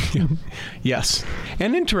 Yes.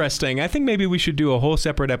 And interesting. I think maybe we should do a whole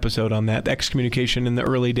separate episode on that, excommunication in the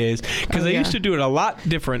early days, because they used to do it a lot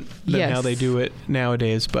different than how they do it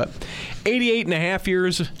nowadays. But 88 and a half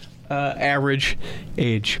years average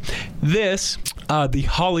age. The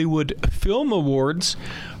Hollywood Film Awards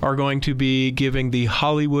are going to be giving the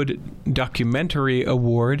Hollywood Documentary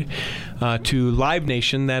Award to Live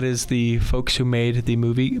Nation. That is the folks who made the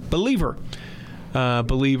movie Believer.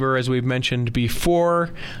 Believer, as we've mentioned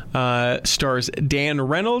before, stars Dan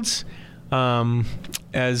Reynolds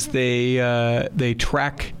as they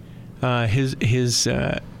track his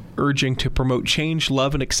urging to promote change,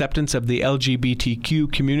 love, and acceptance of the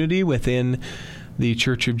LGBTQ community within the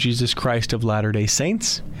Church of Jesus Christ of Latter-day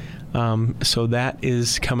Saints. So that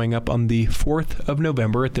is coming up on the 4th of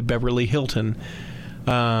November at the Beverly Hilton.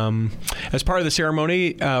 As part of the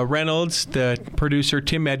ceremony, Reynolds, the producer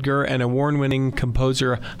Tim Edgar, and award-winning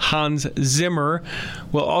composer Hans Zimmer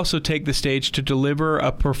will also take the stage to deliver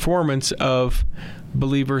a performance of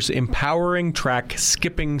Believer's empowering track,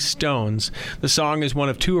 Skipping Stones. The song is one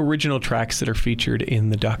of 2 original tracks that are featured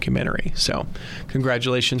in the documentary. So,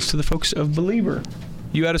 congratulations to the folks of Believer.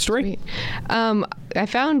 You had a story? I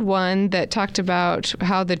found one that talked about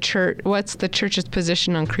how what's the church's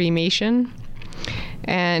position on cremation.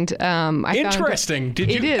 And interesting.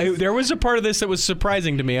 There was a part of this that was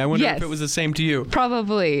surprising to me. I wonder if it was the same to you.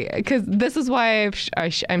 Probably, because this is why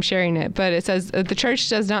I'm sharing it. But it says the church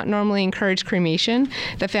does not normally encourage cremation.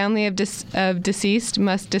 The family of deceased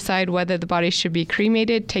must decide whether the body should be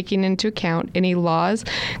cremated, taking into account any laws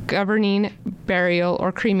governing burial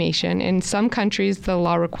or cremation. In some countries, the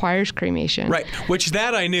law requires cremation. Right, which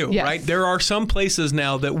that I knew. Yes. Right, there are some places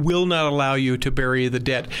now that will not allow you to bury the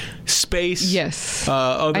dead. Space. Yes.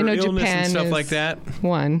 Other I know illness Japan and stuff is like that.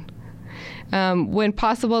 One. When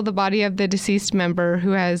possible, the body of the deceased member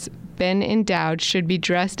who has been endowed should be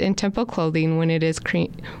dressed in temple clothing when it is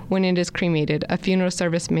cremated. A funeral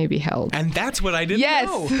service may be held. And that's what I didn't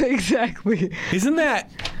know. Yes, exactly. Isn't that?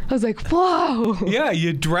 I was like, whoa. Yeah,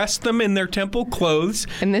 you dress them in their temple clothes.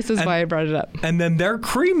 And this is why I brought it up. And then they're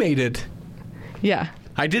cremated. Yeah.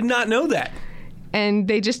 I did not know that. And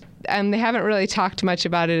they just, they haven't really talked much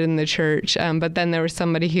about it in the church. But then there was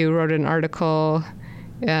somebody who wrote an article,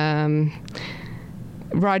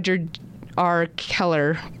 Roger R.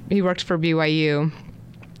 Keller. He worked for BYU.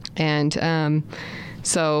 And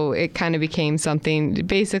So it kind of became something.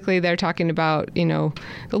 Basically, they're talking about, the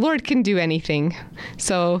Lord can do anything.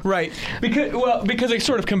 So right, because it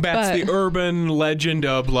sort of combats the urban legend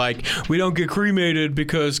of like we don't get cremated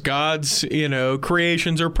because God's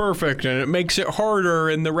creations are perfect and it makes it harder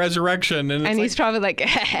in the resurrection. And he's probably like,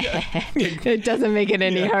 it doesn't make it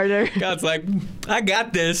any harder. God's like, I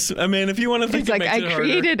got this. I mean, if you want to think it's like, I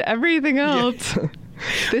created everything else. Yeah.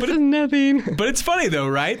 This is nothing. But it's funny though,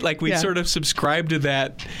 right? Like we sort of subscribe to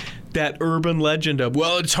that urban legend of,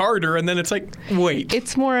 well, it's harder, and then it's like, wait.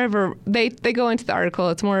 It's more of a, they go into the article,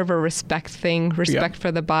 it's more of a respect thing, respect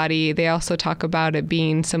for the body. They also talk about it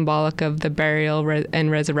being symbolic of the burial and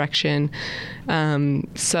resurrection.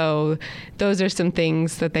 So those are some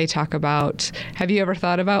things that they talk about. Have you ever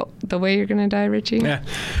thought about the way you're going to die, Richie? Yeah.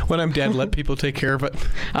 When I'm dead, let people take care of it.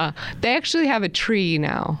 They actually have a tree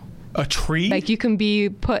now. A tree? Like you can be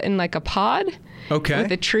put in like a pod. Okay.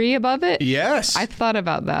 With a tree above it? Yes. I've thought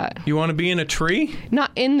about that. You want to be in a tree?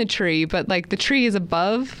 Not in the tree, but like the tree is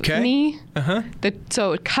above me. Uh-huh.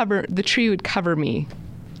 So the tree would cover me.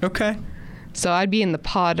 Okay. So I'd be in the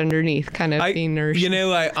pod underneath, kind of being nourished.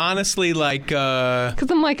 I honestly like... Because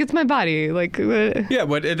I'm like, it's my body. Like. Yeah,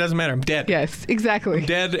 but it doesn't matter. I'm dead. Yes, exactly. I'm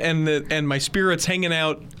dead, and my spirit's hanging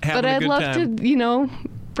out, having a good time. But I'd love to,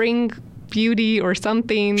 bring beauty or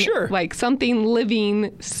something, like something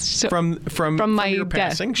living from my your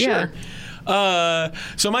passing. Death. Sure. Yeah.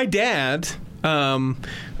 So my dad,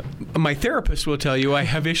 my therapist will tell you I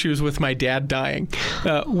have issues with my dad dying.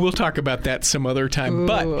 We'll talk about that some other time.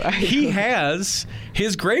 But he has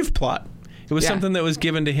his grave plot. It was something that was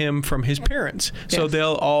given to him from his parents. So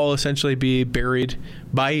they'll all essentially be buried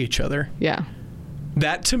by each other. Yeah.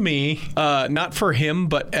 That to me, not for him,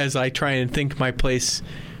 but as I try and think my place,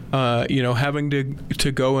 having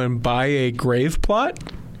to go and buy a grave plot.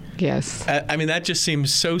 Yes. I mean, that just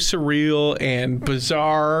seems so surreal and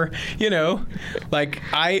bizarre. Like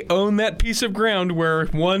I own that piece of ground where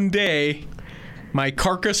one day my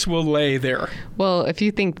carcass will lay there. Well, if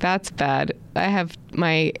you think that's bad, I have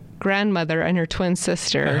my grandmother and her twin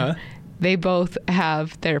sister. Uh-huh. They both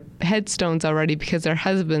have their headstones already because their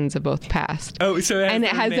husbands have both passed. Oh, so it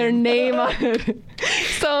has their name on it.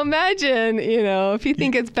 So imagine, if you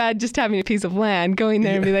think it's bad just having a piece of land, going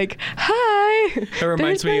there and be like, "Hi." That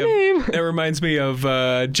reminds me of.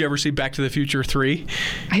 Did you ever see Back to the Future 3?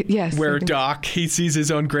 Yes. Where Doc he sees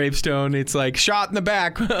his own gravestone. It's like shot in the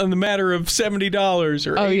back on the matter of $70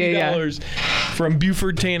 or $80 from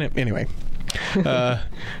Buford Tannen. Anyway.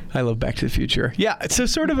 I love Back to the Future. Yeah, it's a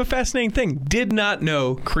sort of a fascinating thing. Did not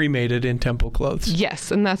know cremated in temple clothes.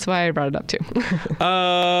 Yes, and that's why I brought it up too.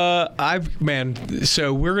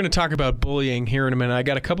 So we're going to talk about bullying here in a minute. I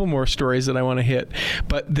got a couple more stories that I want to hit,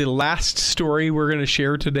 but the last story we're going to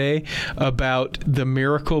share today about the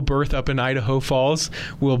miracle birth up in Idaho Falls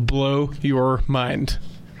will blow your mind.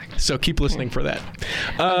 So keep listening for that.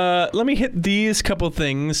 Let me hit these couple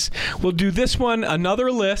things. We'll do this one,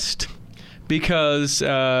 another list. Because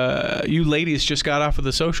you ladies just got off of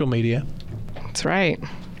the social media. That's right.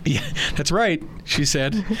 Yeah, that's right, she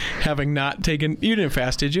said, having not taken... You didn't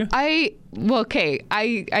fast, did you? I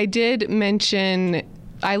did mention...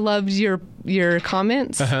 I loved your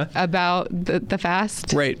comments about the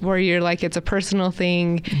fast. Right. Where you're like, it's a personal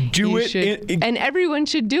thing. And everyone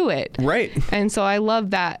should do it. Right. And so I love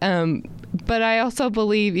that. But I also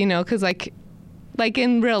believe, because like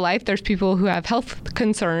in real life, there's people who have health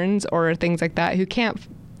concerns or things like that who can't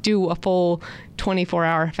do a full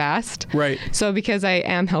 24-hour fast. Right. So because I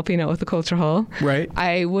am helping out with the Culture Hall, right,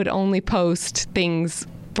 I would only post things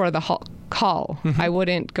for the call. Mm-hmm. I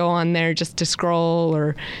wouldn't go on there just to scroll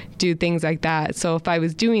or do things like that. So if I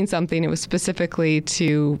was doing something, it was specifically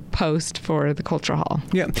to post for the Culture Hall.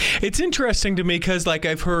 Yeah. It's interesting to me because like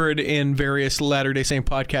I've heard in various Latter-day Saint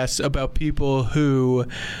podcasts about people who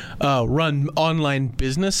run online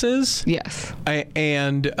businesses. Yes.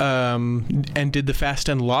 And did the fast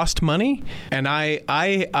and lost money. And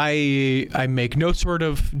I make no sort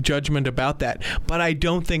of judgment about that. But I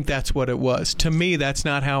don't think that's what it was. To me, that's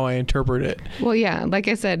not how I interpret it. Well, yeah, like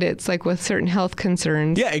I said, it's like with certain health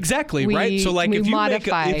concerns. Yeah, exactly, right? So like if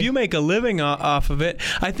you make a living off of it,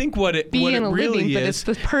 I think what it really is, but it's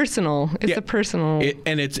the personal. It's the personal.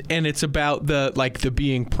 It's about the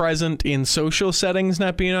being present in social settings,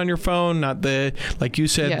 not being on your phone, not the, like you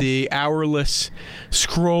said, the hourless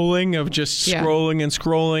scrolling of just scrolling and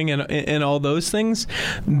scrolling and all those things.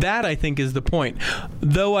 That I think is the point.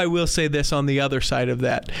 Though I will say this on the other side of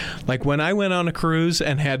that, like when I went on a cruise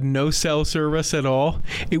and had no cell cell service at all,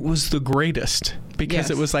 it was the greatest. Because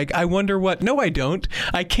Yes. it was like, I wonder what... No, I don't.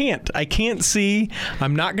 I can't see.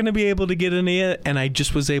 I'm not going to be able to get in it. And I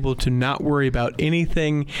just was able to not worry about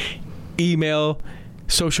anything, email,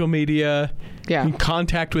 social media, in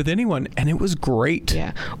contact with anyone. And it was great.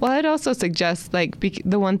 Yeah. Well, I'd also suggest, like,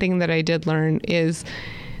 the one thing that I did learn is,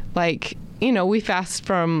 like, you know, we fast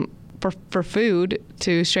for food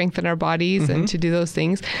to strengthen our bodies and to do those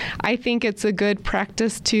things. I think it's a good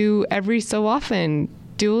practice to every so often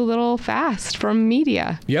do a little fast from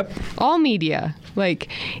media. Yep. All media. Like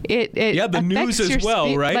it the news affects as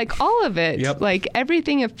well, right? Like all of it. Yep. Like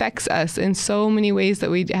everything affects us in so many ways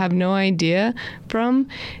that we have no idea from,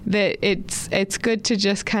 that it's good to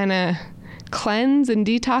just kind of cleanse and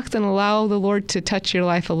detox and allow the Lord to touch your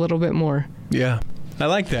life a little bit more. Yeah. I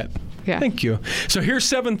like that. Yeah. Thank you. So here's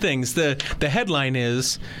 7 things. The headline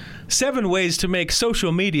is 7 ways to make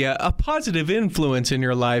social media a positive influence in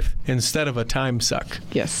your life instead of a time suck.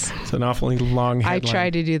 Yes. It's an awfully long headline. I try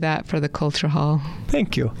to do that for the Culture Hall.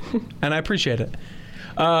 Thank you. And I appreciate it.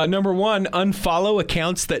 Number 1, unfollow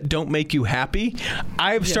accounts that don't make you happy.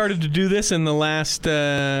 I've started to do this in the last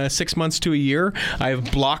 6 months to a year.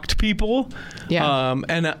 I've blocked people. Yeah.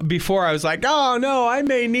 And before I was like, oh, no, I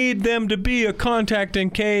may need them to be a contact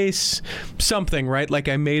in case something, right? Like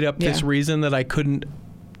I made up this reason that I couldn't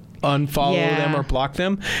unfollow them or block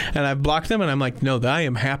them. And I've blocked them, and I'm like, no, I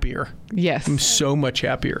am happier. Yes. I'm so much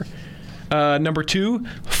happier. Number 2,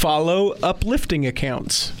 follow uplifting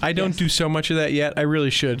accounts. I don't do so much of that yet. I really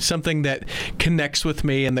should. Something that connects with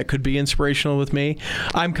me and that could be inspirational with me.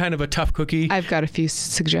 I'm kind of a tough cookie. I've got a few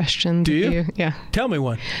suggestions. Do you? Yeah. Tell me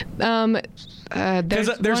one. There's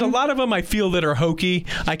a lot of them I feel that are hokey.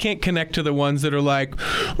 I can't connect to the ones that are like,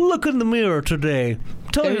 look in the mirror today.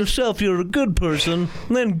 Tell yourself you're a good person,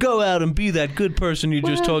 and then go out and be that good person you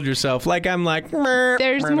just told yourself. Like, I'm like...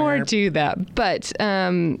 There's more to that, but...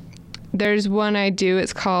 there's one I do.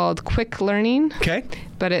 It's called Quick Learning. Okay.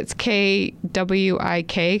 But it's Kwik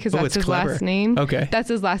because that's his clever. last name. Okay. That's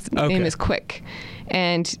his last name is Quick.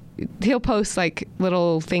 And he'll post like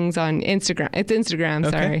little things on Instagram. It's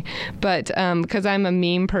Instagram, sorry. But because I'm a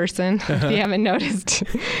meme person, if you haven't noticed.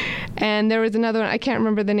 And there was another one. I can't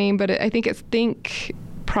remember the name, but I think it's Think,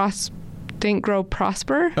 Grow,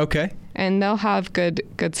 Prosper. Okay. And they'll have good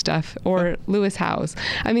stuff. Or Lewis Howes.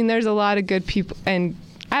 I mean, there's a lot of good people. And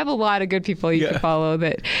I have a lot of good people you can follow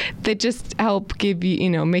that just help give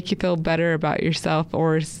you, make you feel better about yourself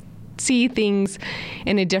or see things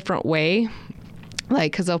in a different way.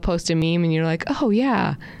 Like, because they'll post a meme and you're like, oh,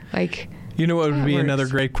 yeah. Like, you know what would be another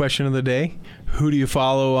great question of the day? Who do you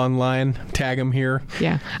follow online? Tag them here.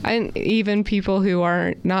 Yeah. And even people who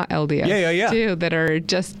are not LDS. Too, that are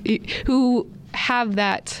just, who have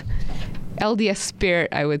that LDS spirit,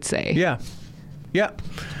 I would say. Yeah. Yeah.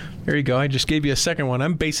 There you go. I just gave you a second one.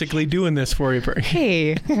 I'm basically doing this for you.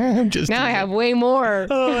 Hey. Now I have way more.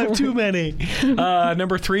 Oh, I have too many.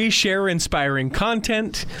 Number 3, share inspiring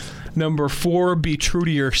content. Number 4, be true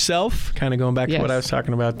to yourself. Kind of going back to what I was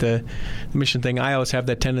talking about, the mission thing. I always have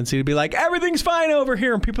that tendency to be like, everything's fine over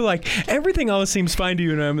here. And people are like, everything always seems fine to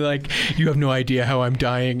you. And I'm like, you have no idea how I'm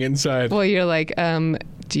dying inside. Well, you're like,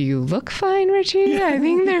 do you look fine, Richie? Yeah. I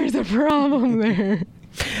think there's a problem there.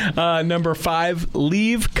 Number 5,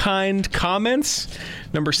 leave kind comments.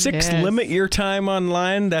 Number 6, limit your time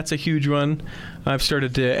online. That's a huge one. I've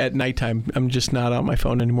started to, at nighttime, I'm just not on my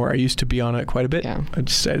phone anymore. I used to be on it quite a bit. Yeah. I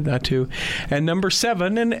decided not to. And number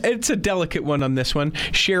 7, and it's a delicate one on this one,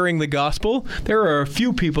 sharing the gospel. There are a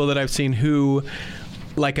few people that I've seen who,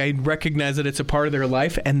 like, I recognize that it's a part of their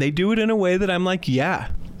life, and they do it in a way that I'm like,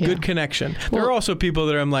 good connection. There are also people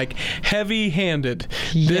that I'm like, heavy-handed.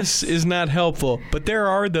 This is not helpful. But there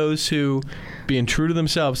are those who, being true to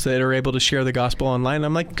themselves, that are able to share the gospel online.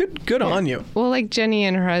 I'm like, good on you. Well, like Jenny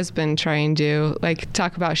and her husband try and do, like,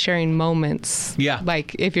 talk about sharing moments. Yeah.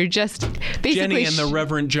 Like, if you're just basically... Jenny and the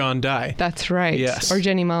Reverend John Dye. That's right. Yes. Or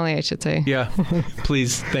Jenny Molly, I should say. Yeah.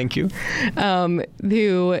 Please. Thank you.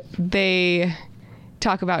 Who they...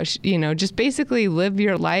 talk about, just basically live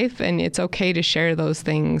your life, and it's okay to share those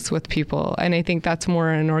things with people. And I think that's more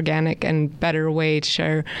an organic and better way to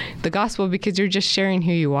share the gospel, because you're just sharing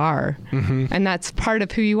who you are. Mm-hmm. And that's part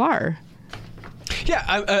of who you are. Yeah,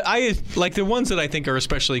 I like the ones that I think are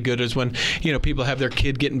especially good is when, people have their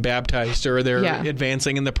kid getting baptized, or they're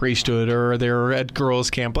advancing in the priesthood, or they're at girls'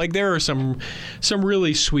 camp. Like, there are some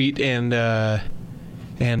really sweet and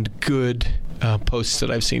good posts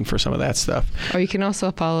that I've seen for some of that stuff. Or you can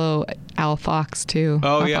also follow Al Fox, too.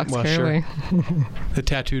 Oh, Al yeah. Fox well, Caraway. Sure. The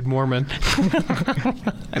tattooed Mormon.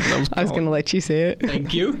 I was going to let you say it.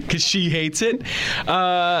 Thank you, because she hates it.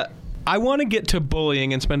 I want to get to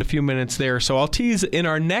bullying and spend a few minutes there, so I'll tease in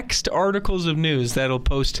our next articles of news that'll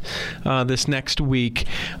post this next week.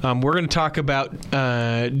 We're going to talk about,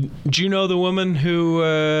 do you know the woman who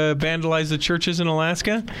vandalized the churches in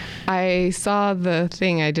Alaska? I saw the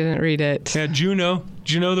thing. I didn't read it. Yeah, Juno.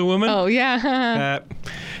 Do you know the woman? Oh, yeah.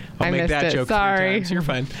 I'll make that joke 3 Sorry. times. You're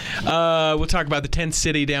fine. We'll talk about the tent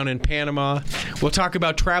city down in Panama. We'll talk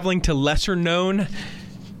about traveling to lesser-known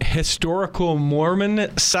historical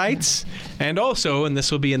Mormon sites, and also, and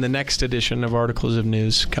this will be in the next edition of Articles of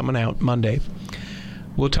News coming out Monday,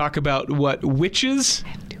 we'll talk about what witches,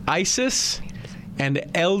 ISIS, and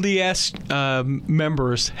LDS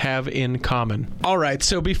members have in common. All right,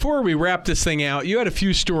 so before we wrap this thing out, you had a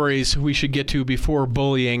few stories we should get to before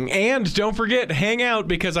bullying. And don't forget, hang out,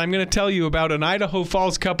 because I'm going to tell you about an Idaho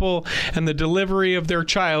Falls couple and the delivery of their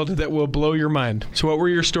child that will blow your mind. So what were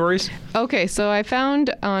your stories? Okay, so I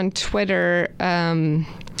found on Twitter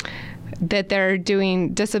that they're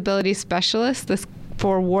doing disability specialists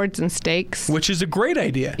for wards and stakes. Which is a great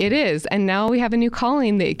idea. It is. And now we have a new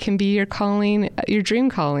calling that can be your calling, your dream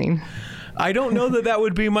calling. I don't know that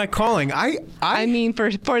would be my calling. I mean, for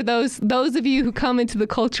those of you who come into the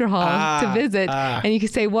Culture Hall to visit, and you can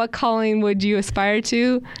say, what calling would you aspire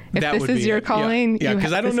to if this is your calling? Yeah,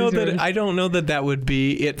 because I don't know that would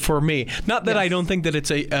be it for me. Not that I don't think that it's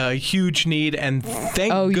a huge need, and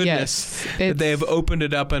thank goodness that they have opened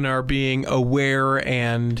it up and are being aware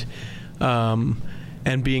and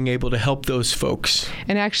being able to help those folks.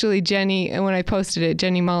 And actually, Jenny, when I posted it,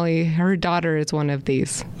 Jenny Molly, her daughter is one of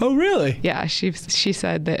these. Oh, really? Yeah, she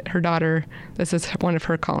said that her daughter, this is one of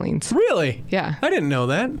her callings. Really? Yeah. I didn't know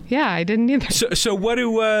that. Yeah, I didn't either. So what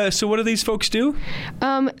do these folks do?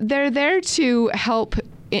 They're there to help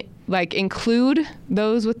include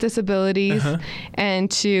those with disabilities and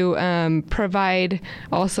to provide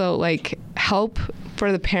also help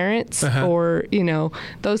for the parents or,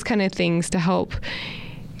 those kind of things to help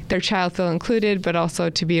their child feel included, but also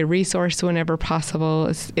to be a resource whenever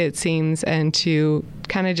possible, it seems, and to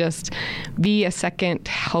kind of just be a second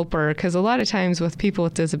helper. Because a lot of times with people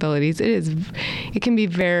with disabilities, it can be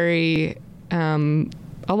very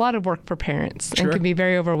a lot of work for parents and can be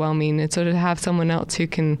very overwhelming. And so to have someone else who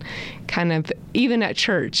can kind of, even at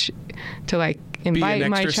church, to invite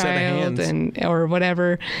my child or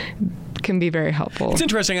whatever, can be very helpful. It's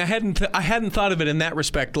interesting. I hadn't thought of it in that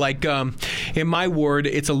respect. In my ward,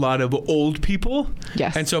 it's a lot of old people.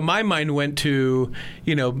 Yes. And so my mind went to,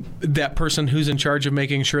 that person who's in charge of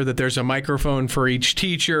making sure that there's a microphone for each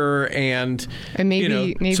teacher and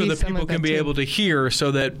maybe so that people can be able to hear,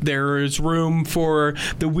 so that there is room for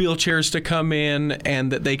the wheelchairs to come in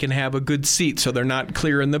and that they can have a good seat so they're not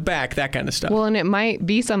clear in the back, that kind of stuff. Well, and it might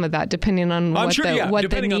be some of that depending on what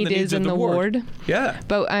the need is in the ward. Yeah.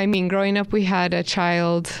 But I mean, growing up, we had a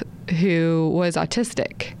child who was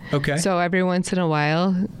autistic. Okay. So every once in a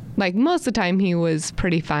while, most of the time he was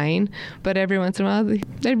pretty fine, but every once in a while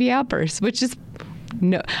there'd be outbursts, which is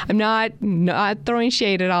I'm not throwing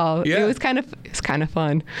shade at all. Yeah. It was kind of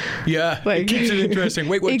fun. Yeah. It keeps it interesting.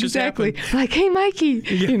 Wait, what exactly. just happened? Hey,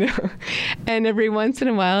 Mikey, And every once in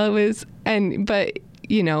a while it was, but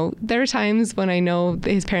there are times when I know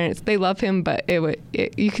his parents, they love him, but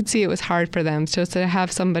you could see it was hard for them. So to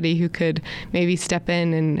have somebody who could maybe step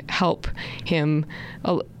in and help him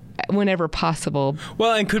whenever possible.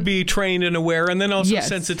 Well, and could be trained and aware, and then also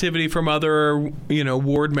sensitivity from other,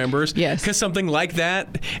 ward members. Yes. Because something like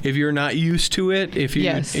that, if you're not used to it, if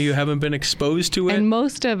you haven't been exposed to it. And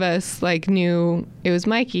most of us knew it was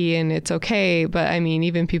Mikey and it's okay, but I mean,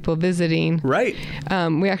 even people visiting. Right.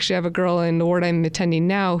 We actually have a girl in the ward I'm attending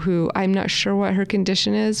now who I'm not sure what her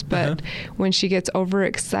condition is, but when she gets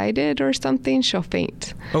overexcited or something, she'll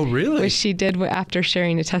faint. Oh, really? Which she did after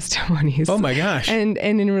sharing the testimonies. Oh my gosh. And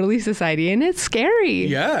in Relief Society, and it's scary.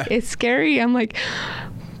 Yeah. It's scary. I'm like,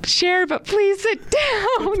 share, but please sit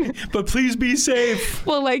down. But please be safe.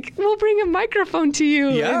 Well, we'll bring a microphone to you.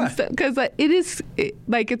 Yeah. Because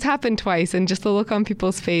it's happened twice, and just the look on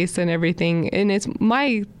people's face and everything. And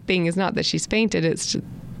my thing is not that she's fainted, it's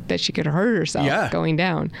that she could hurt herself going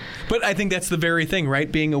down. But I think that's the very thing,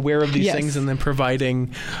 right? Being aware of these things and then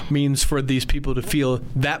providing means for these people to feel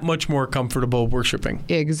that much more comfortable worshiping.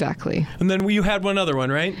 Exactly. And then you had one other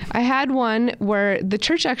one, right? I had one where the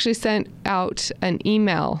church actually sent out an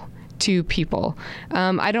email to people.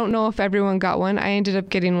 I don't know if everyone got one. I ended up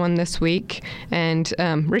getting one this week, and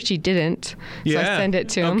Richie didn't. So I sent it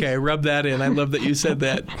to him. Okay, rub that in. I love that you said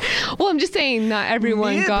that. Well, I'm just saying not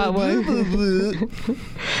everyone got one.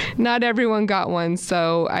 Not everyone got one,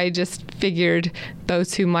 so I just figured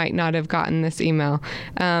those who might not have gotten this email,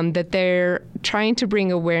 that they're trying to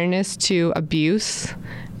bring awareness to abuse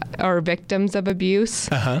or victims of abuse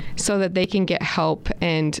so that they can get help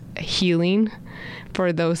and healing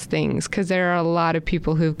for those things, because there are a lot of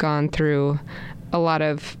people who've gone through a lot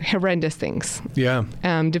of horrendous things. Yeah.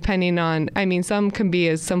 Depending on, I mean, some can be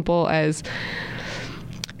as simple as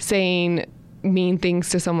saying mean things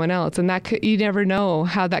to someone else, and that could, you never know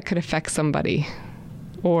how that could affect somebody.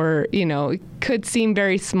 Or, you know, it could seem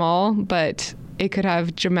very small, but it could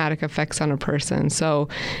have dramatic effects on a person. So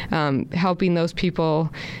helping those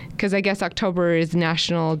people, because I guess October is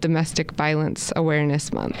National Domestic Violence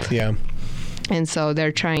Awareness Month. Yeah. And so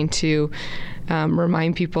they're trying to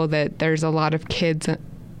remind people that there's a lot of kids,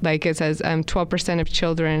 like it says, 12% of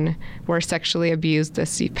children were sexually abused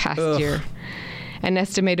this past year. An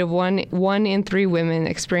estimated one in 3 women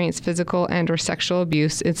experience physical and or sexual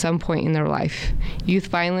abuse at some point in their life. Youth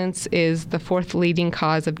violence is the 4th leading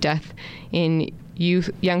cause of death in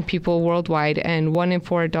young people worldwide, and 1 in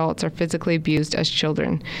 4 adults are physically abused as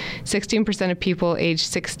children. 16% of people aged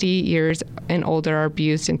 60 years and older are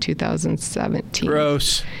abused in 2017.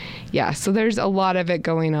 Gross. Yeah, so there's a lot of it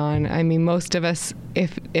going on. I mean, most of us,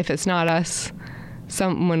 if it's not us,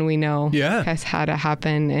 someone we know has had it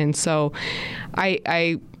happen. And so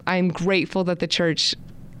I'm grateful that the church,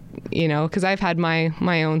 you know, because I've had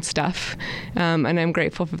my own stuff, and I'm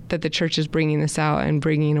grateful that the church is bringing this out and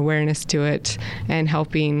bringing awareness to it and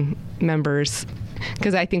helping members,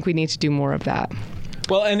 because I think we need to do more of that.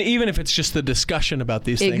 Well, and even if it's just the discussion about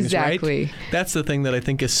these things, exactly. Right? That's the thing that I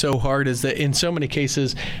think is so hard, is that in so many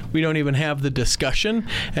cases we don't even have the discussion,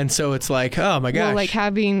 and so it's like, oh my gosh. Well, like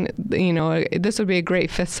having, you know, this would be a great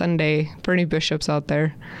 5th Sunday for any bishops out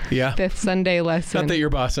there. Yeah. 5th Sunday lesson. Not that you're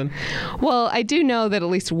bossing. Well, I do know that at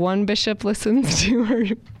least one bishop listens to our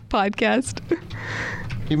podcast.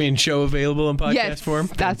 You mean show available in podcast form?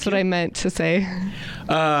 Yes, that's what I meant to say.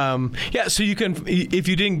 Yeah, so you can, if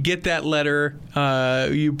you didn't get that letter,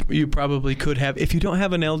 you probably could have. If you don't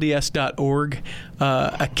have an LDS.org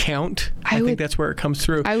account, I think that's where it comes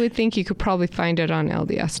through. I would think you could probably find it on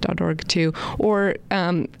LDS.org too. Or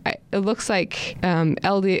it looks like I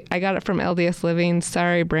got it from LDS Living.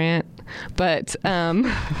 Sorry, Brant. But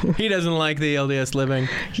he doesn't like the LDS Living.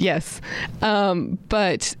 Yes,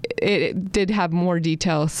 but it did have more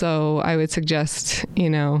detail, so I would suggest, you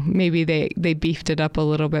know, maybe they beefed it up a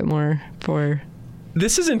little bit more for.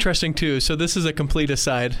 This is interesting too. So this is a complete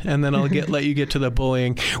aside, and then I'll let you get to the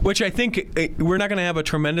bullying, which I think we're not going to have a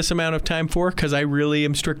tremendous amount of time for, because I really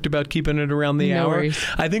am strict about keeping it around the hour. Worries.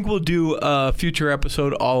 I think we'll do a future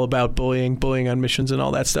episode all about bullying on missions and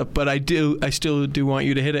all that stuff. But I still do want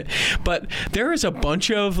you to hit it. But there is a bunch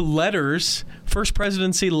of letters, First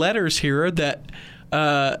Presidency letters here that.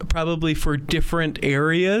 Probably for different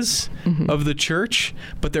areas of the church,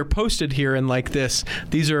 but they're posted here in like this.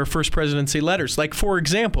 These are First Presidency letters. Like, for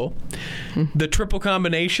example, the triple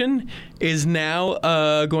combination is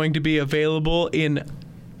now going to be available in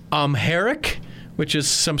Amharic, which is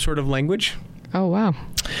some sort of language. Oh, wow.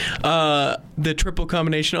 The triple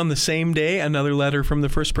combination on the same day, another letter from the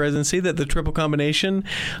First Presidency that the triple combination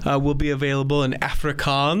will be available in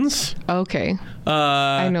Afrikaans. Okay.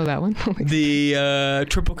 I know that one. The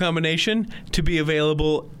triple combination to be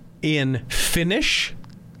available in Finnish.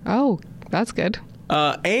 Oh, that's good.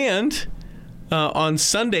 And on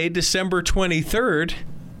Sunday, December 23rd,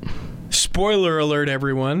 spoiler alert,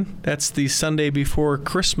 everyone, that's the Sunday before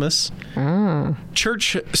Christmas.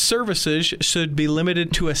 Church services should be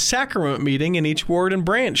limited to a sacrament meeting in each ward and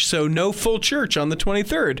branch, so no full church on the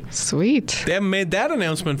 23rd. Sweet. They haven't made that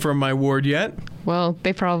announcement from my ward yet. Well,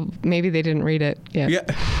 maybe they didn't read it yet.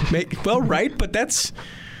 Yeah. Well, right, but that's...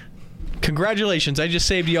 Congratulations. I just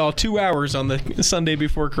saved you all 2 hours on the Sunday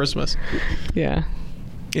before Christmas. Yeah.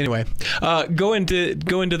 Anyway, go into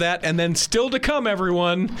that, and then still to come,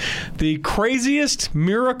 everyone, the craziest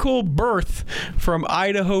miracle birth from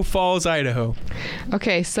Idaho Falls, Idaho.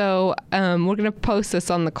 Okay, so we're going to post this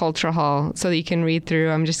on the Cultural Hall so that you can read through.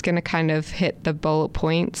 I'm just going to kind of hit the bullet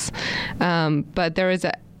points. But there was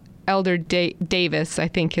a Elder Davis, I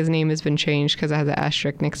think his name has been changed because it has an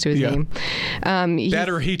asterisk next to his name. That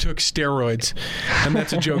or he took steroids, and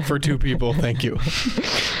that's a joke for 2 people. Thank you.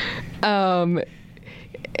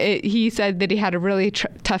 He said that he had a really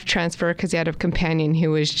tough transfer because he had a companion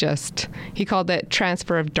who was he called it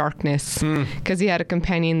transfer of darkness, because he had a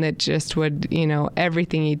companion that just would, you know,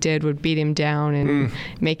 everything he did would beat him down and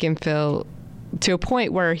make him feel to a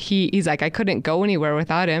point where he's like, I couldn't go anywhere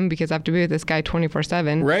without him because I have to be with this guy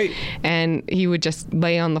 24/7. Right. And he would just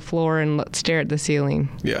lay on the floor and stare at the ceiling.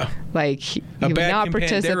 Yeah. Like he would not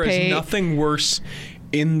participate. There is nothing worse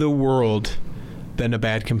in the world than a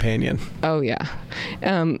bad companion. Oh, yeah.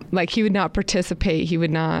 Like, he would not participate. He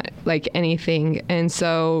would not like anything. And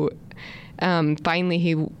so finally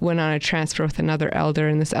he went on a transfer with another elder,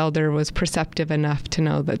 and this elder was perceptive enough to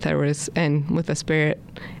know that there was, and with the Spirit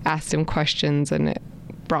asked him questions, and it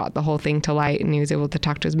brought the whole thing to light, and he was able to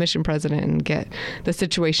talk to his mission president and get the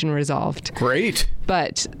situation resolved. Great.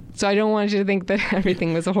 But so I don't want you to think that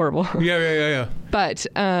everything was horrible. Yeah.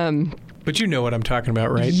 But you know what I'm talking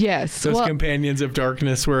about, right? Yes. Those companions of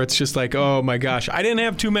darkness where it's just like, oh my gosh, I didn't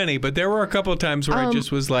have too many, but there were a couple of times where I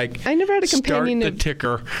just was like, I never had a companion start the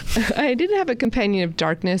ticker. I didn't have a companion of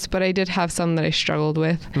darkness, but I did have some that I struggled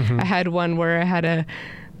with. Mm-hmm. I had one where I had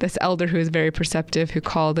this elder who was very perceptive who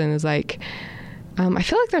called and was like, I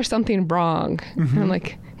feel like there's something wrong. Mm-hmm. And I'm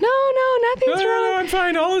like, no, nothing's wrong. No, I'm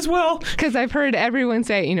fine. All is well. Because I've heard everyone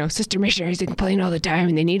say, sister missionaries, they complain all the time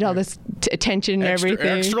and they need all this attention and everything.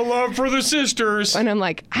 Extra love for the sisters. And I'm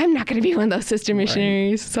like, I'm not going to be one of those sister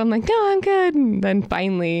missionaries. Right. So I'm like, no, I'm good. And then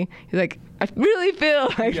finally, he's like, I really feel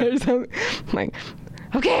like there's something. I'm like,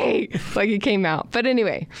 okay. Like it came out. But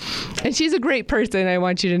anyway, and she's a great person, I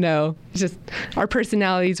want you to know. It's just our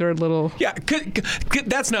personalities are a little... Yeah,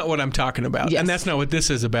 that's not what I'm talking about. Yes. And that's not what this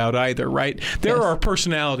is about either, right? There are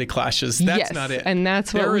personality clashes. That's not it. And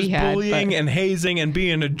that's what we had. There is bullying and hazing and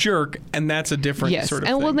being a jerk, and that's a different sort of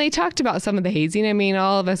thing. And when they talked about some of the hazing, I mean,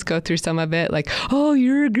 all of us go through some of it, like, oh,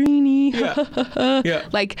 you're a greenie. Yeah.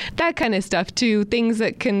 Like that kind of stuff, too. Things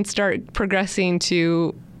that can start progressing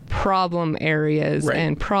to problem areas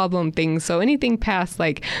and problem things. So anything past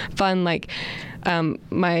like fun, like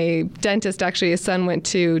my dentist, actually, his son went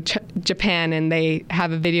to Japan, and they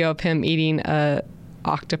have a video of him eating a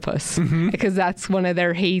octopus because that's one of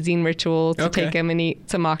their hazing rituals to take him and eat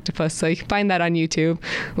some octopus. So you can find that on YouTube.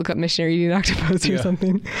 Look up missionary eating octopus or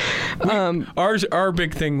something. Our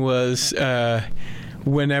big thing was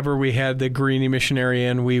whenever we had the greenie missionary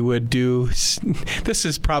in, we would do, this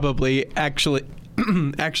is probably actually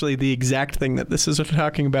the exact thing that this is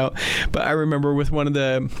talking about, but I remember with one of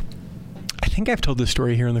the, I think I've told this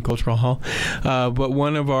story here in the Cultural Hall, but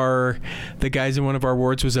one of the guys in one of our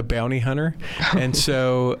wards was a bounty hunter, and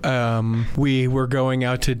so we were going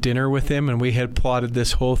out to dinner with him, and we had plotted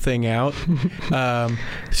this whole thing out.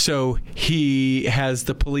 So he has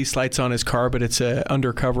the police lights on his car, but it's an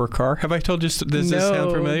undercover car. Have I told you? Does this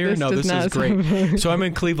sound familiar? No, this is great. So I'm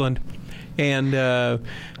in Cleveland, and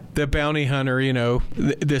the bounty hunter,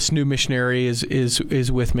 this new missionary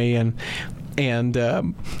is with me, and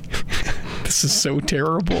this is so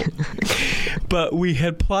terrible. But we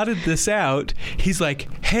had plotted this out. He's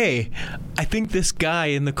like, hey, I think this guy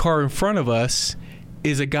in the car in front of us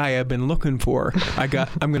is a guy I've been looking for. I'm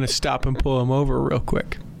going to stop and pull him over real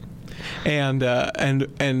quick. And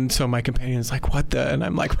so my companion's like, what the? And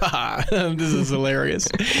I'm like, this is hilarious.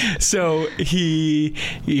 So he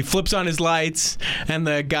flips on his lights, and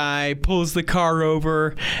the guy pulls the car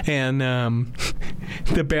over, and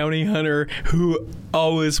the bounty hunter, who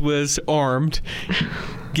always was armed,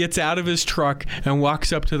 gets out of his truck and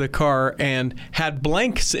walks up to the car and had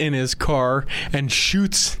blanks in his car and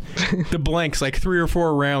shoots the blanks, like 3 or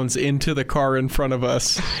 4 rounds, into the car in front of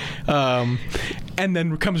us. And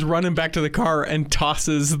then comes running back to the car and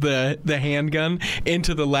tosses the handgun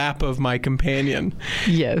into the lap of my companion.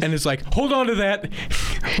 Yes. And it's like, hold on to that.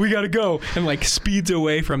 We got to go. And like speeds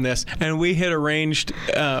away from this. And we had arranged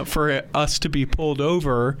for us to be pulled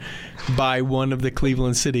over by one of the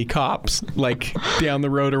Cleveland City cops, like down the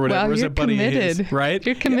road or whatever. Well, it was you're a buddy committed. of his, right?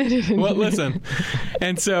 You're committed. Yeah. Well, listen.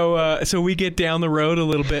 And so we get down the road a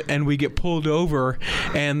little bit, and we get pulled over,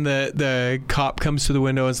 and the cop comes to the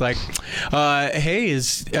window and is like, hey,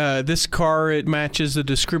 is this car, it matches the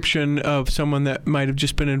description of someone that might have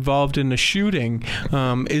just been involved in a shooting.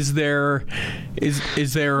 Is there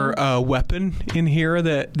a weapon in here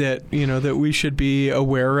that we should be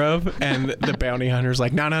aware of? And the bounty hunter's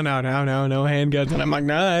like, no handguns. And I'm like,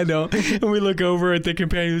 nah, I don't. And we look over at the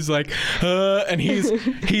companion who's like, and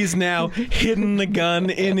he's now hidden the gun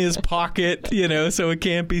in his pocket, so it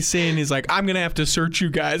can't be seen. He's like, I'm gonna have to search you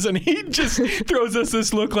guys, and he just throws us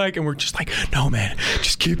this look like, and we're just like, no, man,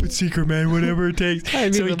 just keep it secret, man, whatever it takes.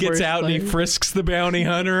 So he gets out and he frisks the bounty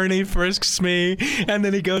hunter, and he frisks me, and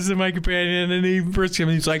then he goes to my companion and he frisks him,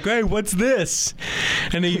 and he's like, hey, what's this?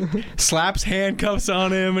 And he slaps handcuffs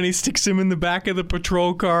on him, and he sticks him in the back of the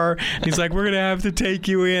patrol car, and he's like, we're gonna have to take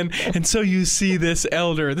you in. And so you see this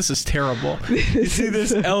elder. This is terrible. You see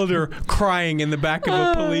this elder crying in the back of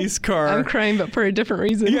a police car. I'm crying, but for a different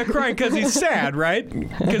reason. Yeah, crying because he's sad, right?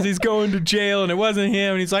 Because he's going to jail and it wasn't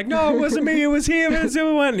him. And he's like, no, it wasn't me. It was him. It was him.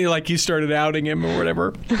 And you started outing him or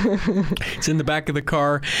whatever. It's in the back of the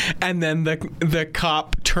car. And then the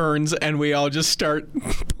cop turns and we all just start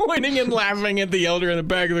pointing and laughing at the elder in the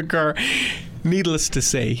back of the car. Needless to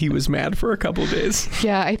say, he was mad for a couple days.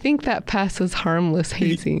 Yeah, I think that passes harmless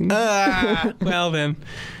hazing. Well, then,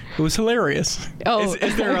 it was hilarious. Oh,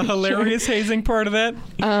 is there a hilarious hazing part of that?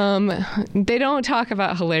 They don't talk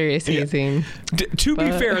about hilarious hazing. To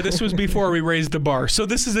be fair, this was before we raised the bar, so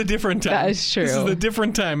this is a different time. That is true. This is a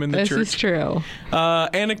different time in the church. This is true.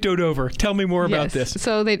 Anecdote over. Tell me more about this.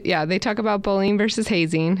 So they talk about bullying versus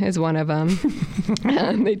hazing is one of them.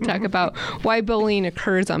 And they talk about why bullying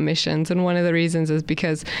occurs on missions, and one of the reasons is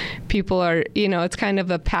because people are, it's kind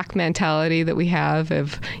of a pack mentality that we have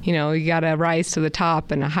of, you got to rise to the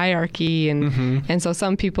top and a hierarchy, and so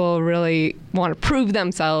some people really want to prove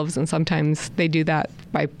themselves, and sometimes they do that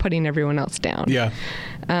by putting everyone else down. Yeah.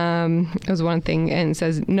 It was one thing, and it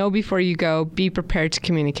says, know before you go, be prepared to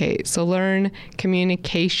communicate. So learn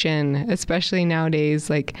communication, especially nowadays,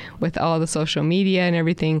 like with all the social media and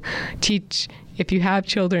everything. If you have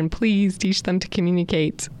children, please teach them to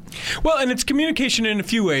communicate. Well, and it's communication in a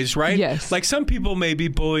few ways, right? Yes. Like some people may be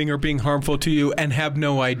bullying or being harmful to you and have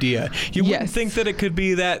no idea. You wouldn't think that it could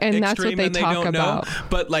be that and extreme that's what they and they talk don't about. know.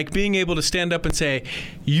 But like being able to stand up and say,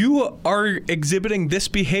 you are exhibiting this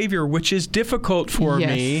behavior, which is difficult for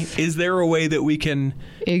me. Is there a way that we can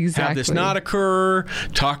have this not occur,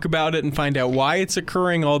 talk about it and find out why it's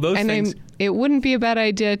occurring, all those things? It wouldn't be a bad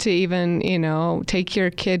idea to even, take your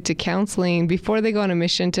kid to counseling before they go on a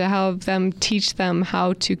mission, to have them teach them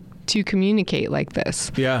how to communicate like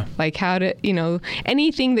this. Yeah. Like how to,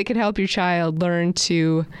 anything that could help your child learn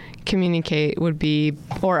to communicate would be,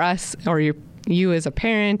 or us, or you as a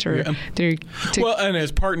parent, or well, and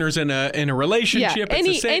as partners in a relationship,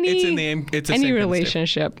 it's the same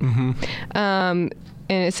relationship.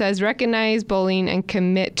 And it says recognize bullying and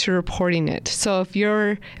commit to reporting it. So if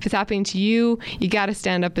it's happening to you, you got to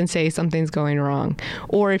stand up and say something's going wrong.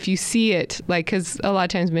 Or if you see it, because a lot of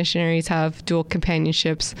times missionaries have dual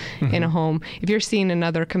companionships in a home. If you're seeing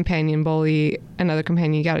another companion bully another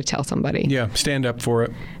companion, you got to tell somebody. Yeah, stand up for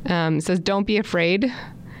it. It says don't be afraid.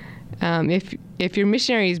 If your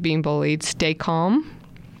missionary is being bullied, stay calm.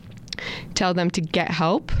 Tell them to get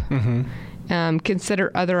help.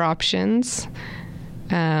 Consider other options.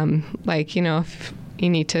 If you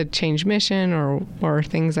need to change mission or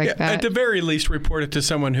things like that. At the very least, report it to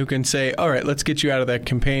someone who can say, all right, let's get you out of that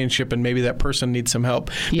companionship, and maybe that person needs some help.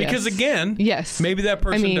 Yes. Because again, maybe that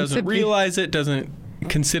person doesn't realize it, doesn't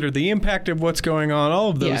consider the impact of what's going on, all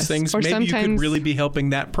of those things. Or maybe you could really be helping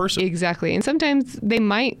that person. Exactly. And sometimes they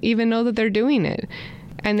might even know that they're doing it.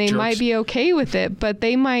 And they might be okay with it, but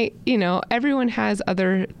they might, everyone has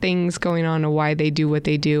other things going on of why they do what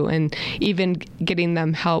they do. And even getting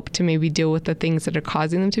them help to maybe deal with the things that are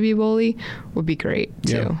causing them to be bullied would be great,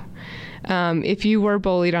 too. If you were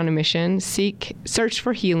bullied on a mission, search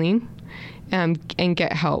for healing and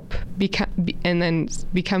get help. And then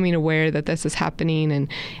becoming aware that this is happening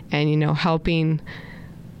and helping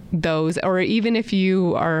those, or even if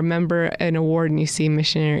you are a member in a ward and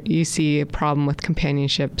you see a problem with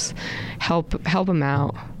companionships, help them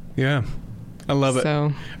out. Yeah, I love it.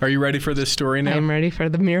 So, are you ready for this story now? I'm ready for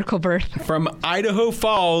the miracle birth. From Idaho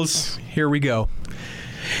Falls, here we go.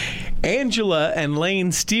 Angela and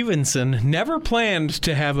Lane Stevenson never planned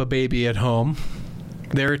to have a baby at home.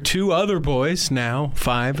 Their two other boys, now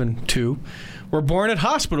 5 and 2, were born at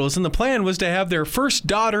hospitals, and the plan was to have their first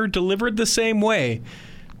daughter delivered the same way.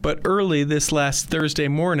 But early this last Thursday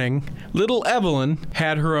morning, little Evelyn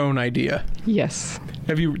had her own idea. Yes.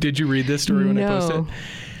 Did you read this story when I posted it?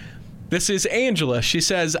 This is Angela. She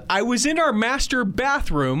says, I was in our master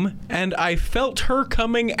bathroom and I felt her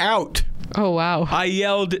coming out. Oh, wow. I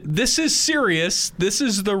yelled, this is serious. This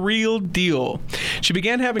is the real deal. She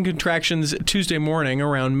began having contractions Tuesday morning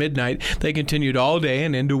around midnight. They continued all day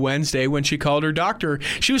and into Wednesday. When she called her doctor,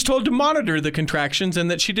 she was told to monitor the contractions and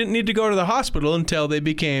that she didn't need to go to the hospital until they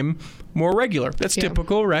became more regular. That's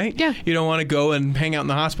typical, right? Yeah. You don't want to go and hang out in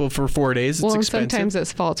the hospital for 4 days. It's expensive. Sometimes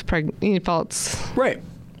it's false. Right.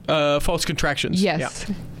 False contractions. Yes.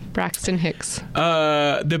 Yeah. Braxton Hicks.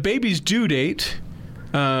 The baby's due date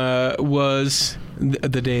was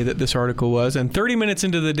the day that this article was, and 30 minutes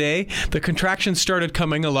into the day, the contractions started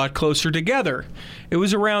coming a lot closer together. It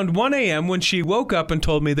was around 1 a.m. when she woke up and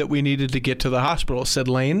told me that we needed to get to the hospital, said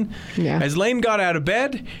Lane. Yeah. As Lane got out of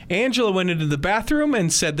bed, Angela went into the bathroom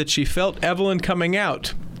and said that she felt Evelyn coming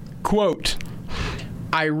out. Quote,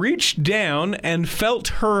 I reached down and felt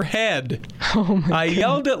her head. Oh my I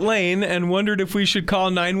yelled at Lane and wondered if we should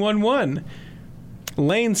call 911.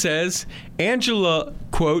 Lane says, Angela,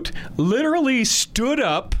 quote, literally stood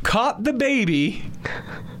up, caught the baby,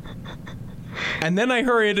 and then I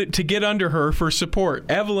hurried to get under her for support.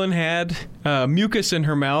 Evelyn had mucus in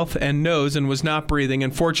her mouth and nose and was not breathing.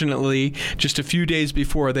 And fortunately, just a few days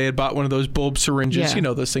before, they had bought one of those bulb syringes, you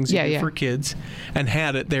know, those things you do for kids, and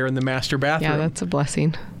had it there in the master bathroom. Yeah, that's a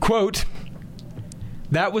blessing. Quote,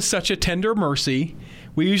 that was such a tender mercy.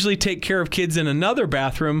 We usually take care of kids in another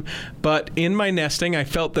bathroom, but in my nesting, I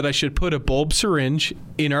felt that I should put a bulb syringe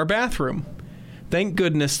in our bathroom. Thank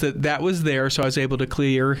goodness that was there, so I was able to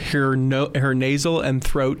clear her nasal and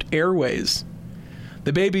throat airways.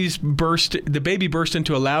 The baby burst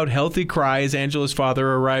into a loud, healthy cry as Angela's father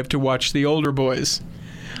arrived to watch the older boys.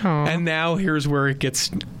 Aww. And now here's where it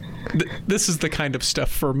gets... This is the kind of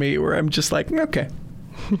stuff for me where I'm just like, okay.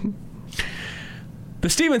 The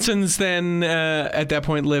Stevensons then, at that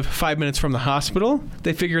point, live 5 minutes from the hospital.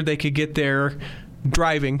 They figured they could get there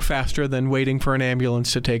driving faster than waiting for an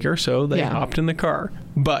ambulance to take her, so they hopped in the car.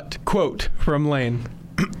 But, quote from Lane,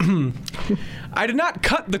 I did not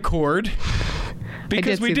cut the cord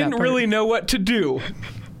because we didn't really know what to do.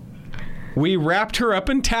 We wrapped her up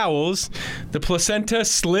in towels, the placenta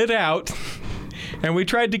slid out, and we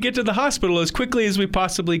tried to get to the hospital as quickly as we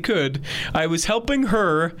possibly could. I was helping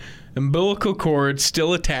her, umbilical cord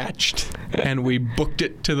still attached, and we booked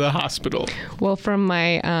it to the hospital. Well, from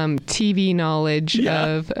my TV knowledge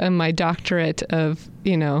of my doctorate of,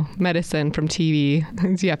 medicine from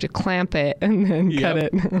TV, you have to clamp it and then cut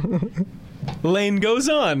it. Lane goes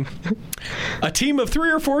on. A team of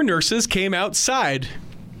 3 or 4 nurses came outside.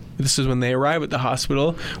 This is when they arrive at the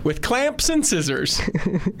hospital with clamps and scissors.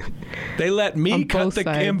 They let me cut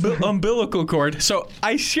the umbilical cord. So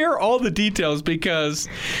I share all the details because,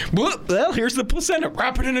 well, here's the placenta.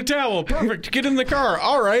 Wrap it in a towel. Perfect. Get in the car.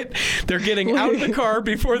 All right. They're getting out of the car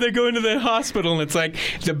before they go into the hospital. And it's like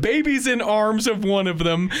the baby's in arms of one of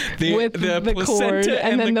them. With the placenta cord,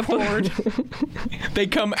 and then the cord. They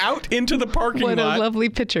come out into the parking lot. What a lovely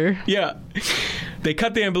picture. Yeah. They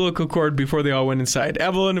cut the umbilical cord before they all went inside.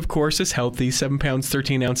 Evelyn, of course, is healthy, 7 pounds,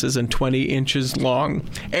 13 ounces, and 20 inches long.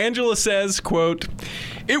 Angela says, quote,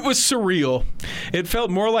 it was surreal. It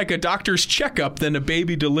felt more like a doctor's checkup than a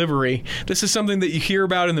baby delivery. This is something that you hear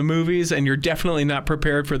about in the movies, and you're definitely not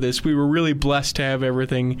prepared for this. We were really blessed to have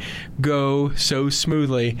everything go so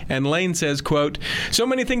smoothly. And Lane says, quote, so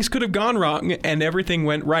many things could have gone wrong, and everything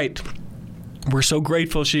went right. We're so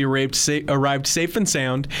grateful she arrived safe and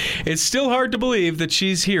sound. It's still hard to believe that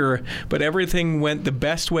she's here, but everything went the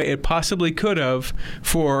best way it possibly could have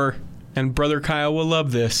for, and Brother Kyle will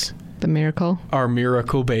love this, the miracle. Our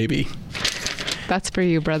miracle baby. That's for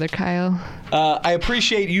you, Brother Kyle. I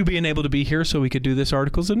appreciate you being able to be here so we could do this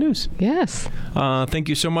Articles of News. Yes. Thank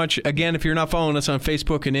you so much. Again, if you're not following us on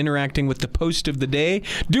Facebook and interacting with the post of the day,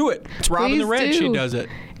 do it. It's Robin the Red. She does it.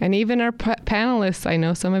 And even our panelists, I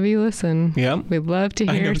know some of you listen. Yeah. We'd love to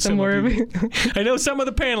hear some more of you. I know some of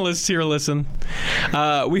the panelists here listen.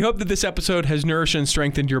 We hope that this episode has nourished and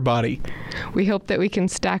strengthened your body. We hope that we can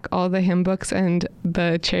stack all the hymn books and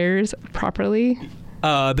the chairs properly.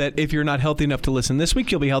 That if you're not healthy enough to listen this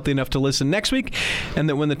week, you'll be healthy enough to listen next week, and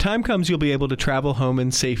that when the time comes, you'll be able to travel home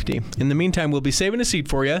in safety. In the meantime, we'll be saving a seat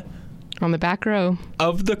for you on the back row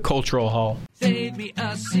of the Cultural Hall. Save me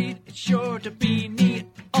a seat, it's sure to be neat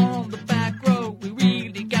on the back row. We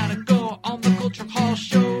really gotta go on the Cultural Hall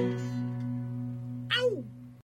show.